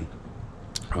installation,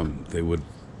 they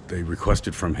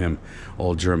requested from him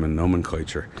all German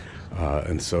nomenclature,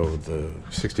 and so the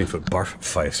 16-foot bar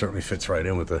fife certainly fits right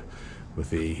in with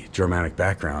the Germanic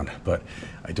background. But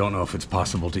I don't know if it's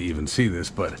possible to even see this,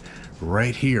 but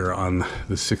right here on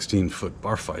the 16-foot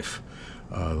bar fife,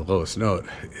 the lowest note,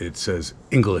 it says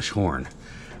English horn.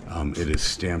 It is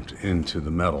stamped into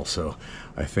the metal, so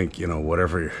I think,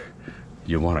 whatever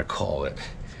you want to call it,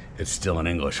 it's still an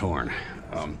English horn.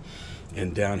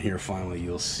 And down here, finally,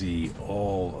 you'll see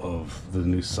all of the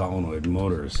new solenoid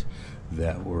motors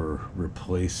that were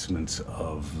replacements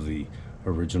of the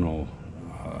original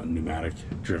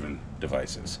pneumatic-driven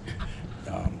devices.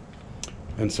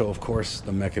 And so, of course,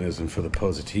 the mechanism for the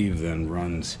positive then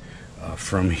runs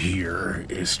from here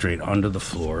is straight under the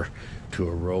floor to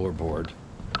a roller board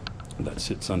that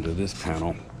sits under this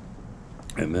panel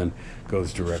and then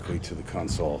goes directly to the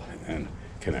console and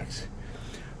connects.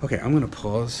 Okay, I'm going to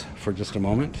pause for just a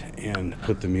moment and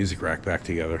put the music rack back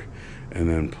together and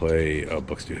then play a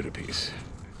Buxtehude piece.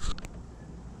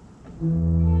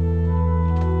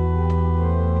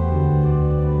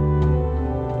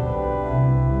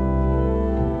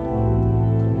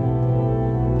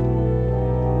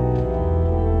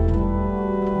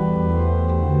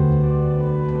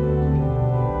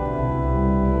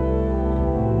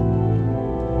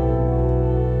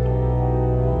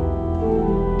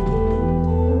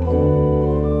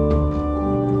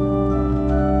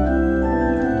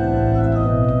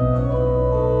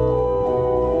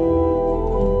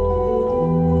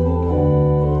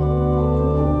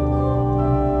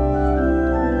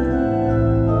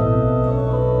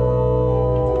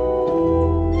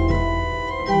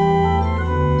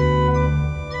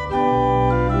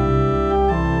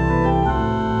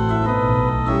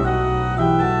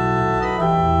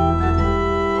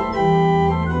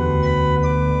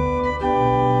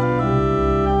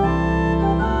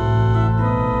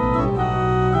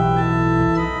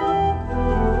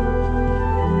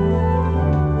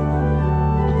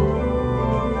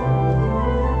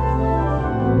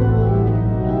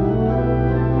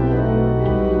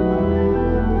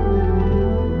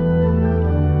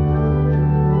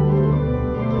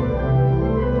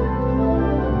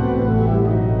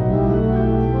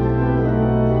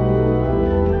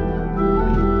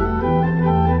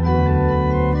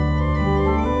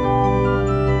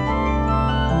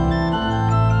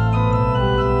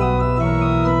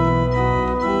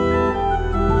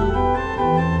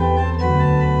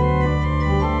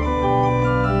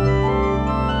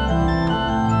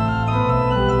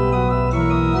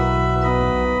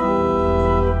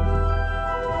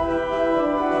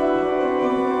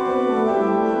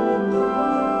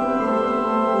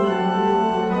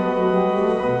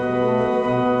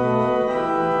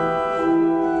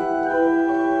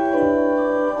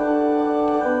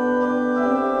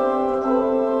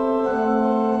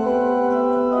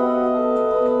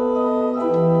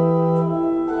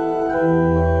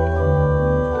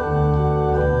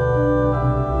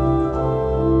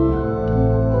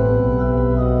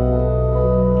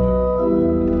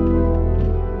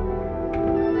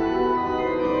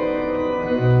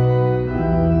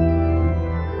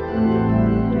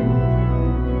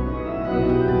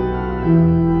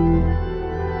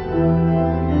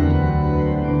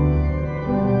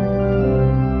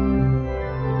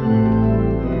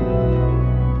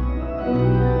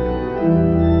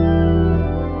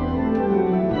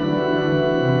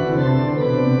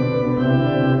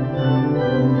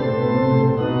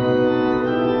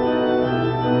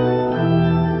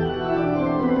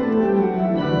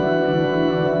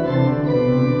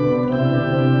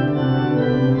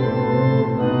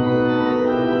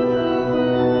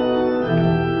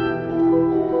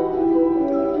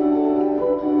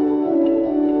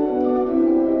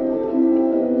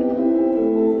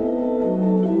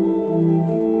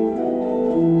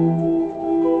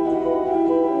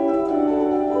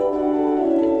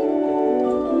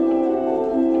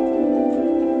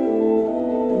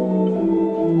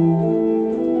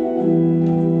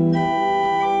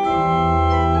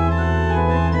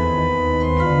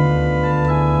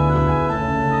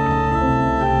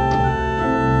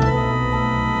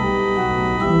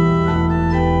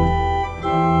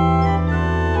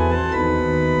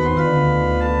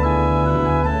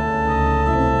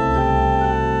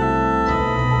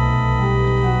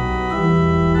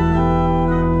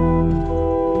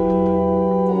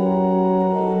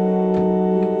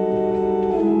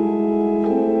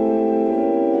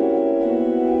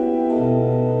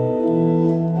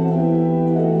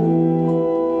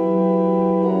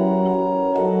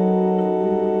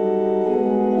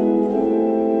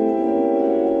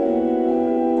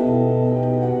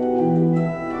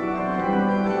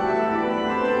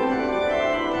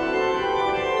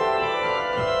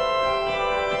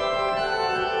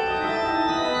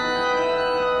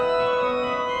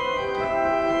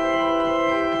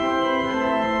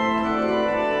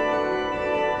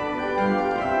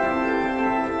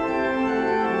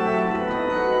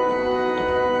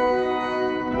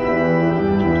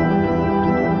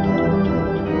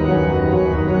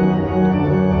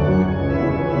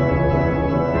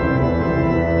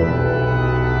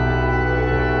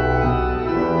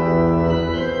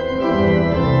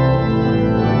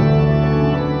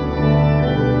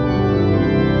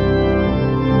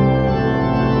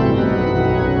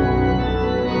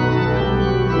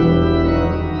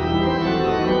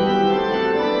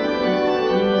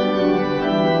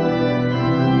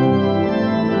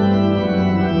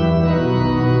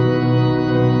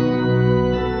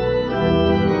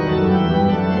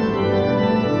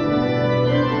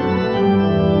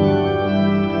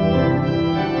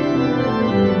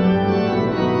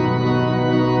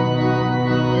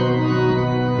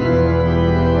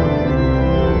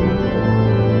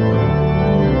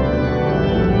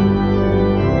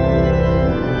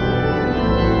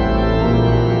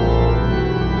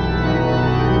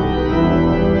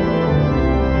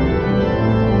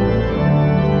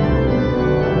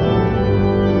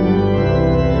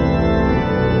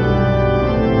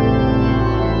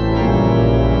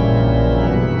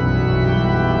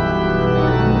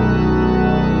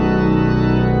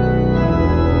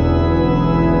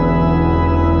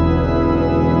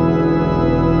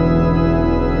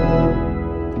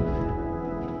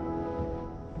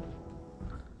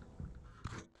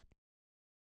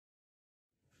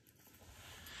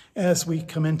 As we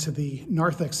come into the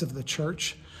narthex of the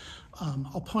church,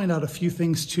 I'll point out a few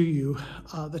things to you.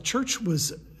 The church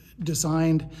was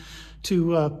designed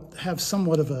to have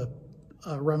somewhat of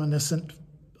a reminiscent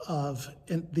of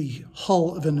the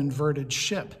hull of an inverted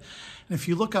ship. And if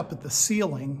you look up at the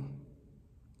ceiling,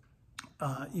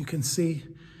 you can see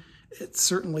it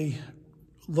certainly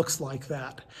looks like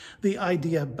that. The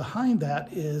idea behind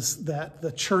that is that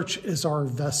the church is our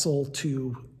vessel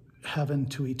to heaven,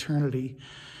 to eternity,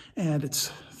 and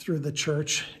it's through the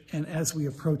church, and as we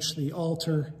approach the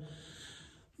altar,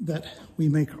 that we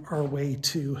make our way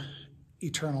to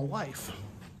eternal life.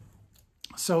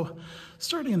 So,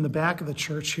 starting in the back of the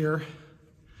church here,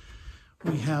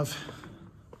 we have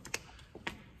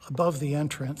above the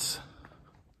entrance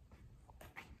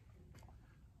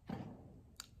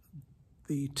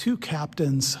the two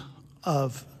captains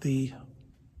of the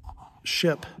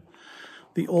ship,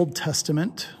 the Old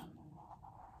Testament,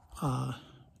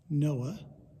 Noah,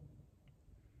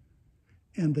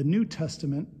 and the New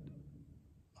Testament,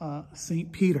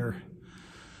 St. Peter,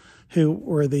 who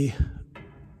were the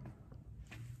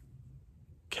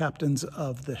captains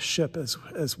of the ship,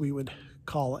 as we would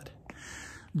call it.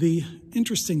 The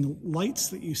interesting lights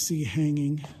that you see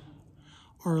hanging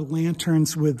are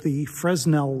lanterns with the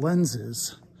Fresnel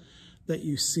lenses that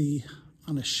you see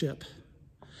on a ship.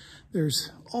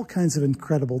 There's all kinds of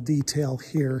incredible detail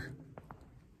here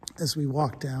as we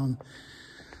walk down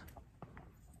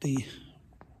the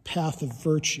path of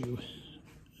virtue,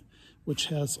 which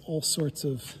has all sorts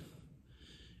of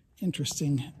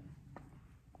interesting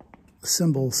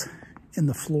symbols in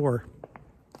the floor.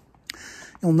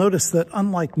 You'll notice that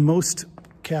unlike most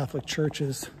Catholic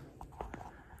churches,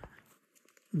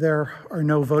 there are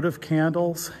no votive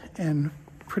candles and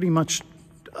pretty much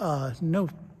no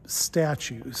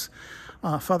statues.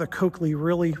 Father Coakley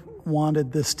really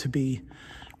wanted this to be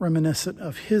reminiscent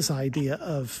of his idea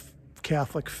of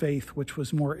Catholic faith, which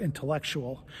was more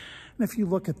intellectual. And if you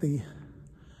look at the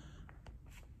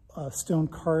stone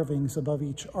carvings above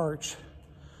each arch,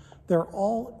 they're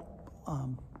all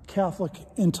Catholic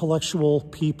intellectual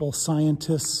people,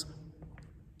 scientists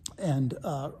and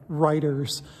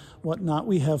writers, whatnot.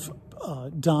 We have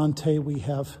Dante, we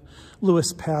have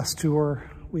Louis Pasteur,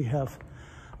 we have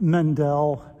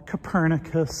Mendel,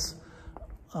 Copernicus,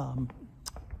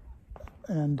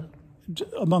 and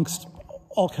amongst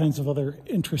all kinds of other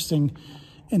interesting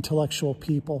intellectual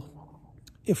people.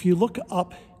 If you look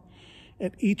up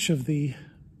at each of the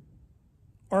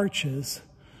arches,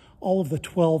 all of the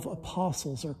 12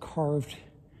 apostles are carved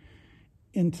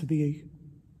into the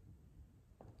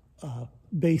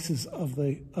bases of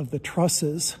the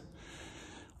trusses.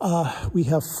 We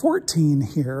have 14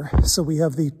 here, so we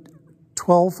have the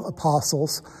 12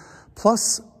 apostles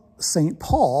plus St.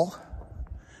 Paul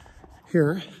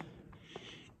here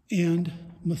and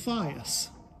Matthias.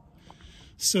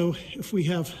 So if we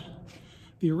have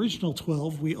the original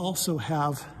 12, we also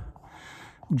have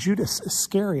Judas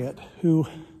Iscariot, who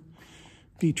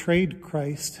betrayed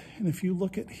Christ. And if you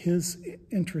look at his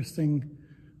interesting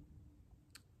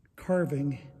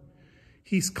carving,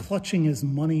 he's clutching his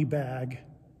money bag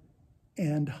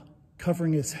and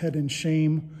covering his head in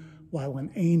shame while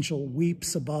an angel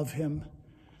weeps above him.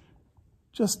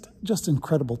 Just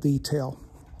incredible detail.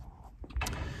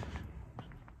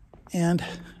 And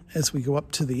as we go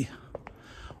up to the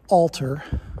altar,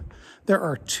 there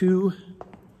are two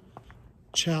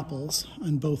chapels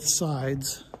on both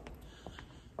sides.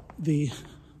 The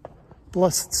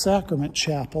Blessed Sacrament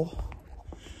Chapel,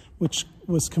 which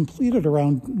was completed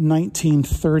around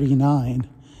 1939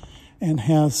 and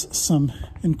has some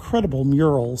incredible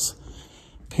murals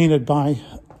painted by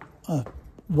a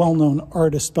well-known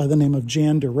artist by the name of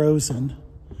Jan de Rosen.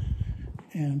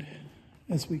 And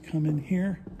as we come in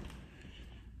here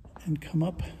and come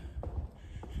up,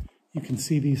 you can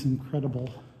see these incredible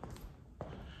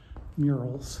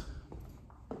murals.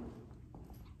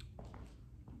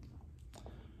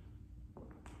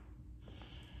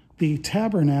 The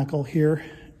tabernacle here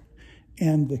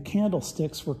and the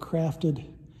candlesticks were crafted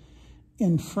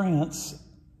in France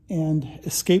and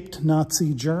escaped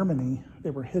Nazi Germany.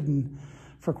 They were hidden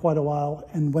for quite a while,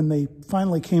 and when they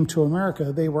finally came to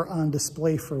America, they were on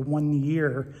display for 1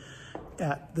 year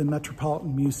at the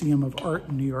Metropolitan Museum of Art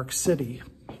in New York City.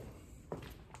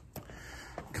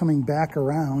 Coming back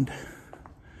around,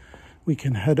 we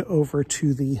can head over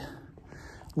to the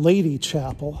Lady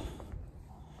Chapel,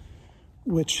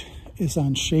 which is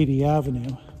on Shady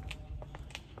Avenue.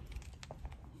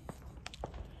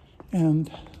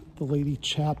 And the Lady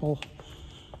Chapel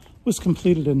was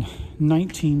completed in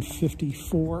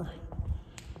 1954.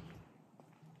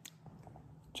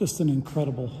 Just an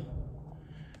incredible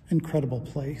incredible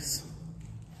place.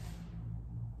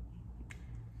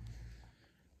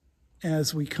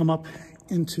 As we come up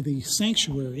into the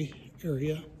sanctuary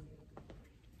area,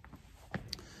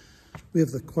 we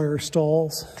have the choir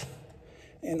stalls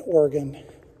and organ,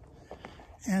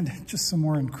 and just some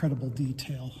more incredible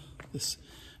detail. This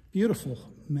beautiful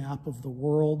map of the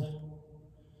world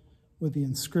with the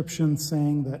inscription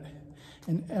saying that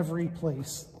in every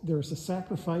place there is a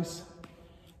sacrifice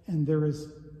and there is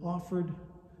offered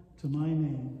to my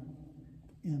name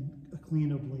in a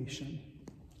clean oblation.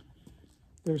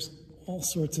 There's all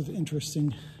sorts of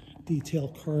interesting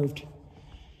detail carved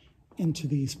into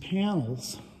these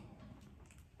panels,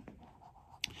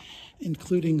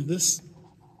 including this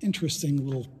interesting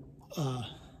little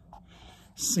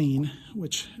scene,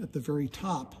 which at the very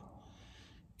top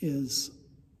is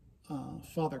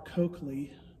Father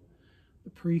Coakley, the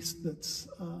priest that's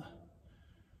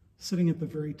sitting at the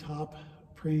very top,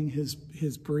 praying his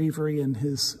breviary in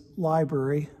his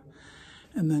library.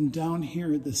 And then down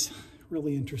here, this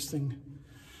really interesting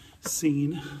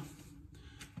scene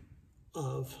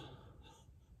of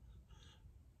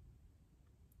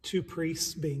two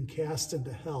priests being cast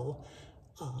into hell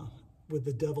with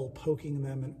the devil poking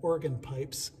them in organ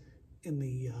pipes in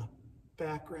the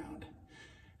background.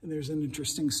 And there's an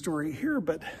interesting story here,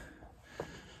 but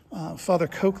Father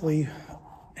Coakley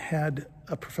had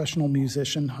a professional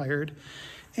musician hired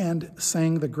and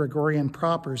sang the Gregorian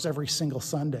propers every single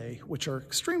Sunday, which are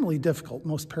extremely difficult.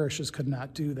 Most parishes could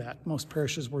not do that. Most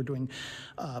parishes were doing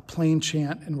plain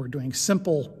chant and were doing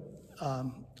simple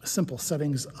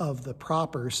settings of the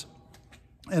propers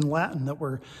in Latin that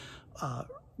were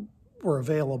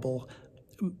available.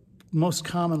 Most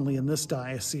commonly in this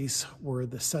diocese were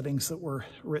the settings that were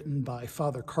written by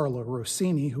Father Carlo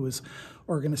Rossini, who was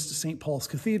organist of St. Paul's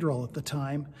Cathedral at the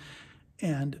time,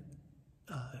 and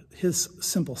his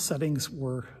simple settings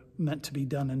were meant to be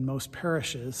done in most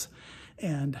parishes.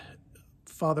 And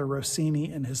Father Rossini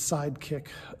and his sidekick,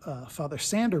 Father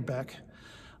Sanderbeck,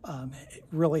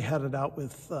 really had it out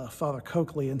with Father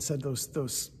Coakley and said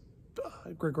those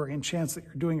Gregorian chants that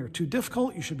you're doing are too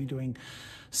difficult. You should be doing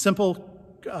simple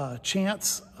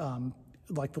chants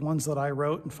like the ones that I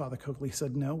wrote. And Father Coakley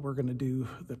said, no, we're going to do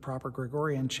the proper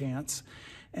Gregorian chants.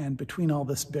 And between all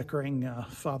this bickering,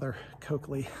 Father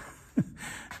Coakley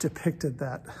depicted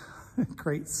that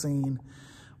great scene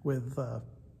with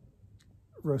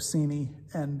Rossini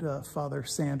and Father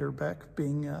Sanderbeck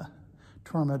being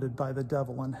tormented by the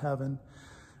devil in heaven,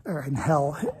 or in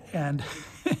hell. And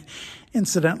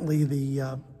incidentally,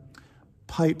 the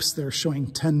pipes, they're showing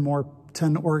 10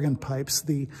 organ pipes.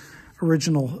 The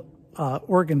original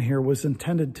organ here was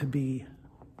intended to be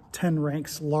 10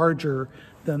 ranks larger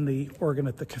than the organ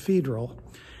at the cathedral.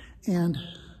 And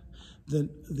the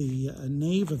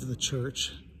nave of the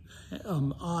church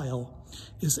aisle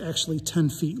is actually 10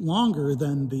 feet longer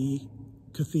than the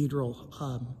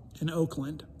cathedral in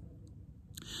Oakland.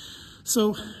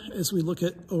 So as we look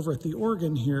over at the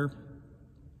organ here,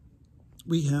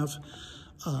 we have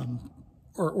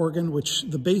our organ, which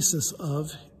the basis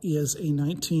of is a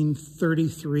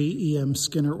 1933 E.M.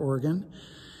 Skinner organ.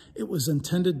 It was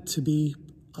intended to be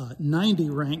 90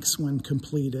 ranks when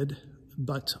completed,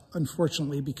 but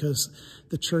unfortunately, because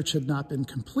the church had not been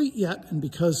complete yet and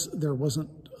because there wasn't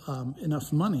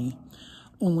enough money,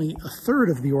 only a third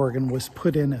of the organ was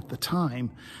put in at the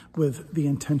time, with the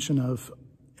intention of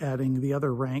adding the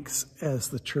other ranks as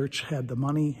the church had the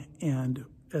money and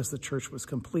as the church was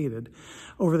completed.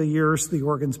 Over the years, the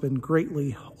organ's been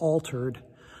greatly altered.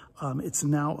 It's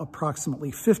now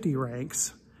approximately 50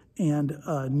 ranks, and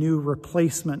a new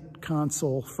replacement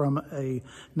console from a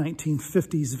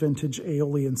 1950s vintage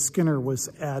Aeolian Skinner was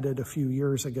added a few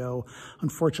years ago.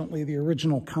 Unfortunately, the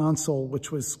original console,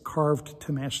 which was carved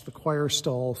to match the choir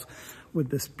stalls with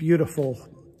this beautiful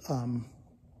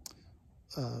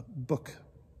book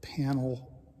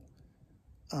panel,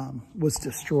 was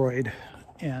destroyed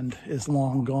and is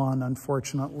long gone,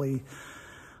 unfortunately.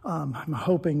 I'm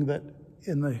hoping that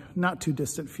in the not too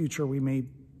distant future, we may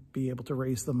be able to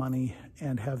raise the money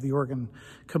and have the organ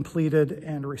completed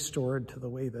and restored to the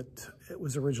way that it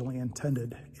was originally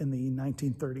intended in the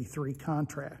 1933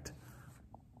 contract.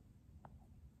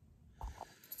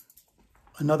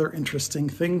 Another interesting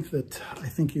thing that I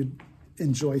think you'd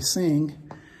enjoy seeing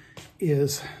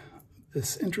is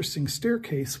this interesting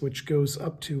staircase which goes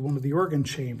up to one of the organ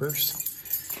chambers.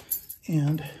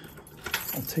 And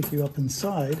I'll take you up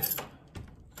inside.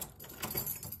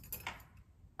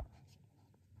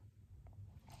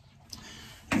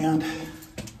 And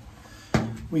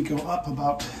we go up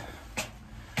about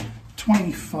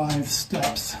 25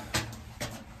 steps.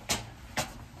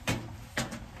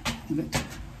 And it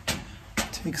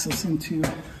takes us into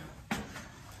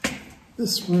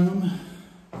this room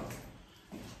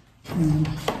and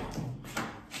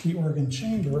the organ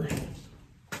chamber,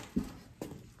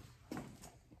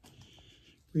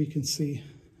 where you can see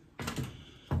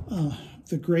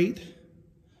the grate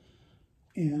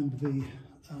and the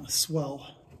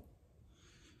swell.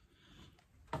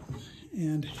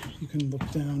 And you can look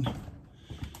down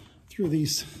through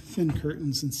these thin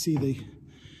curtains and see the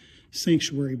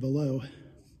sanctuary below.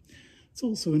 It's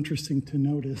also interesting to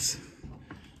notice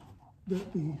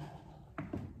that the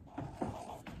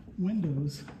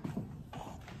windows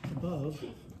above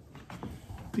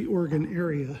the organ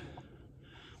area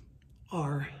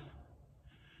are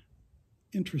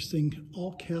interesting,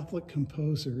 all Catholic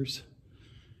composers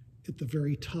at the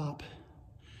very top.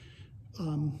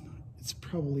 It's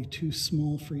probably too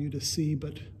small for you to see,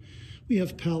 but we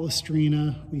have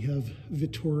Palestrina, we have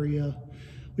Vittoria,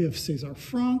 we have César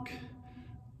Franck.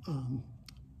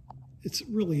 It's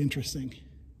really interesting,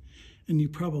 and you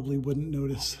probably wouldn't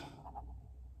notice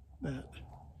that.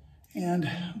 And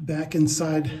back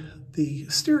inside the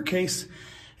staircase,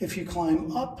 if you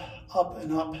climb up,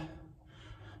 and up,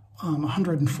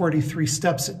 143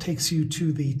 steps, it takes you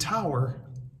to the tower,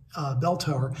 bell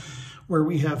tower, where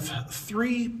we have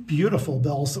 3 beautiful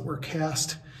bells that were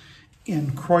cast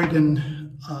in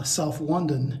Croydon, South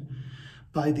London,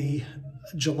 by the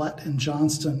Gillette and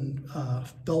Johnston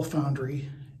Bell Foundry,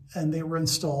 and they were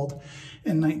installed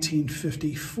in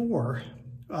 1954.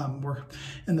 We're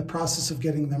in the process of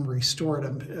getting them restored.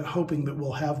 I'm hoping that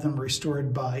we'll have them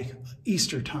restored by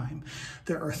Easter time.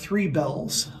 There are 3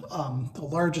 bells. The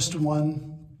largest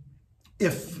one,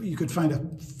 if you could find a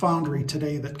foundry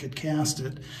today that could cast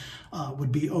it,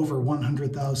 would be over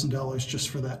 $100,000 just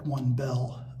for that one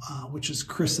bell, which is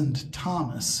christened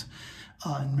Thomas,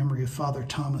 in memory of Father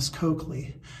Thomas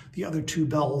Coakley. The other 2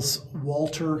 bells,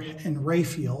 Walter and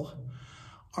Raphael,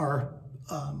 are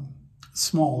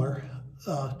smaller.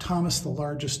 Thomas, the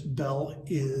largest bell,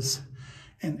 is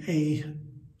an A,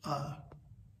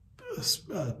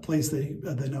 plays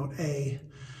the note A.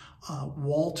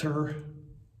 Walter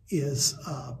is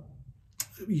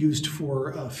used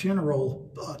for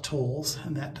funeral tolls,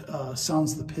 and that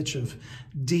sounds the pitch of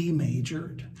D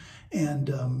majored.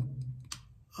 And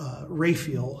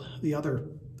Raphael, the other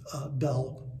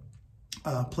bell,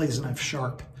 plays an F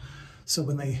sharp. So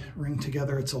when they ring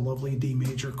together, it's a lovely D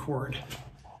major chord.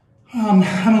 I'm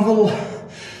a little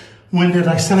winded.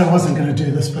 I said I wasn't going to do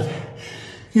this, but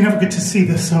you never get to see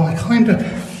this. So I climbed up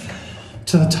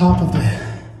to the top of the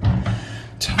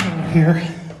tower here,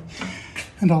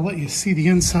 and I'll let you see the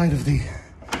inside of the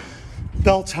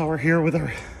bell tower here with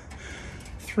our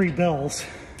 3 bells.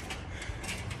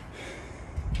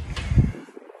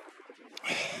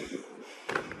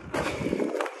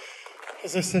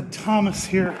 As I said, Thomas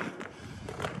here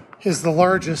is the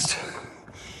largest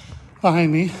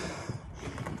behind me.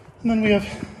 And then we have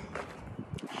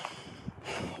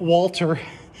Walter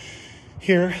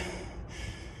here,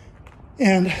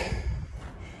 and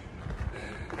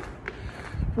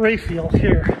Raphael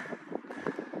here.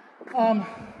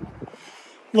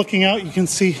 Looking out, you can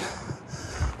see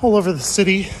all over the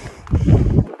city.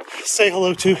 Say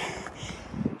hello to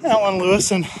Alan Lewis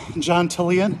and John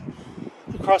Tillian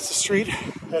across the street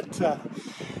at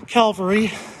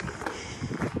Calvary.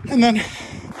 And then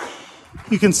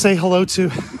you can say hello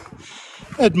to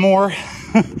Ed Moore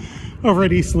over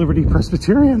at East Liberty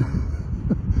Presbyterian.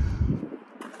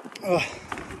 Like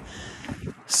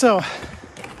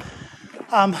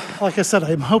I said,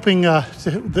 I'm hoping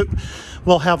that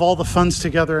we'll have all the funds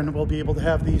together and we'll be able to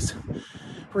have these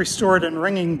restored and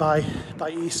ringing by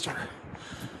Easter.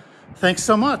 Thanks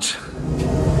so much.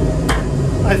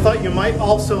 I thought you might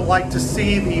also like to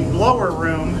see the blower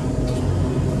room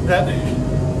that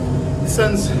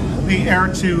sends the air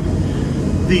to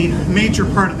the major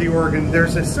part of the organ.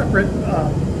 There's a separate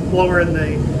blower in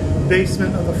the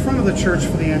basement of the front of the church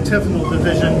for the antiphonal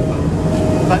division.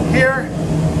 But here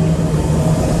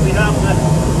we have the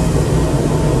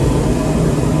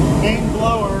main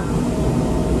blower.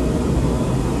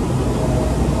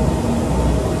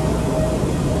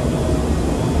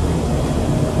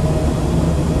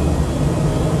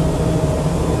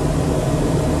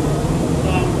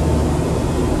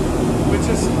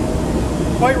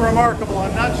 Quite remarkable.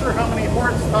 I'm not sure how many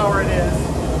horsepower it is,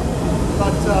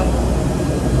 but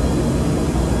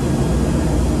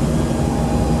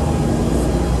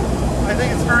I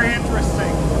think it's very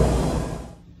interesting.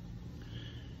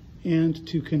 And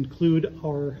to conclude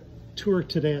our tour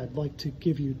today, I'd like to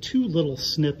give you 2 little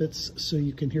snippets so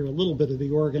you can hear a little bit of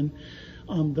the organ.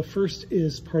 The first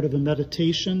is part of a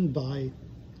meditation by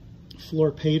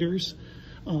Flor Peters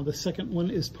The second one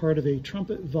is part of a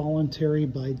trumpet voluntary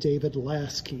by David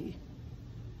Lasky.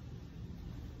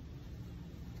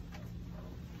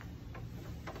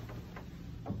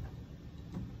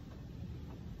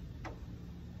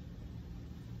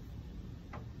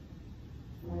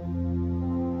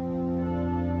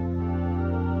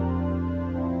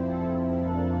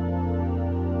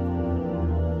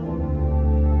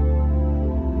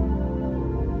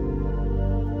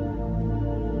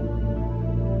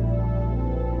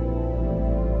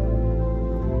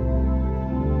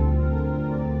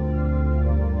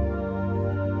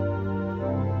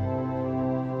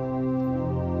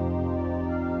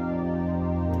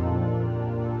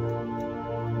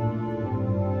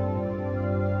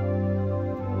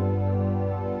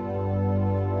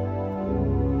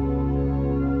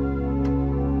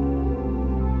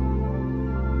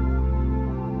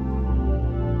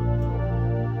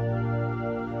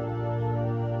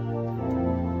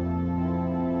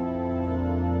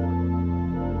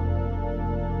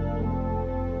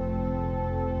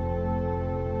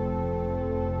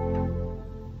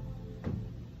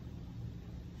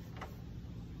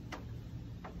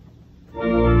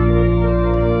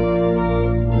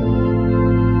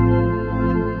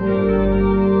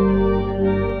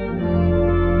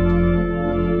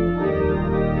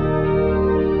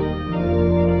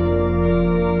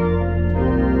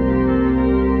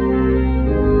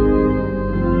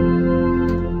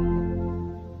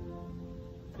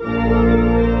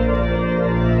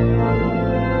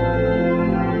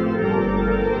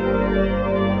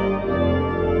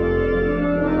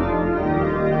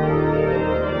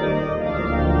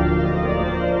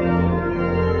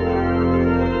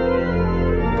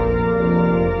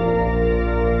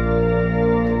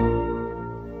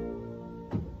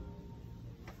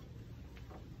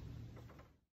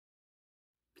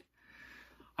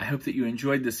 I hope that you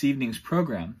enjoyed this evening's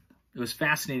program. It was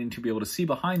fascinating to be able to see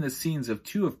behind the scenes of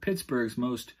two of Pittsburgh's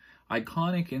most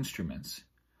iconic instruments.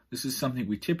 This is something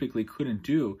we typically couldn't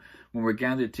do when we're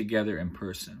gathered together in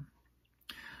person.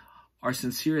 Our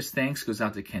sincerest thanks goes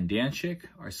out to Ken Danchik,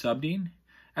 our subdean,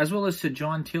 as well as to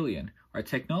John Tillian, our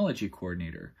technology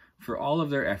coordinator, for all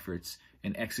of their efforts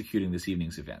in executing this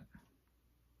evening's event.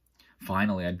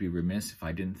 Finally, I'd be remiss if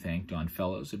I didn't thank Don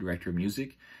Fellows, the director of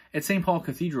music at St. Paul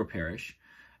Cathedral Parish,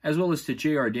 as well as to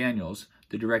J.R. Daniels,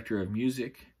 the director of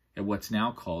music at what's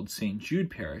now called St.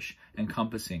 Jude Parish,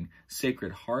 encompassing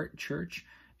Sacred Heart Church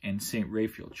and St.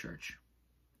 Raphael Church.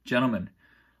 Gentlemen,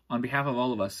 on behalf of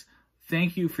all of us,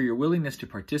 thank you for your willingness to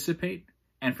participate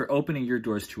and for opening your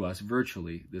doors to us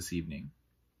virtually this evening.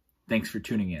 Thanks for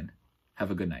tuning in.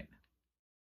 Have a good night.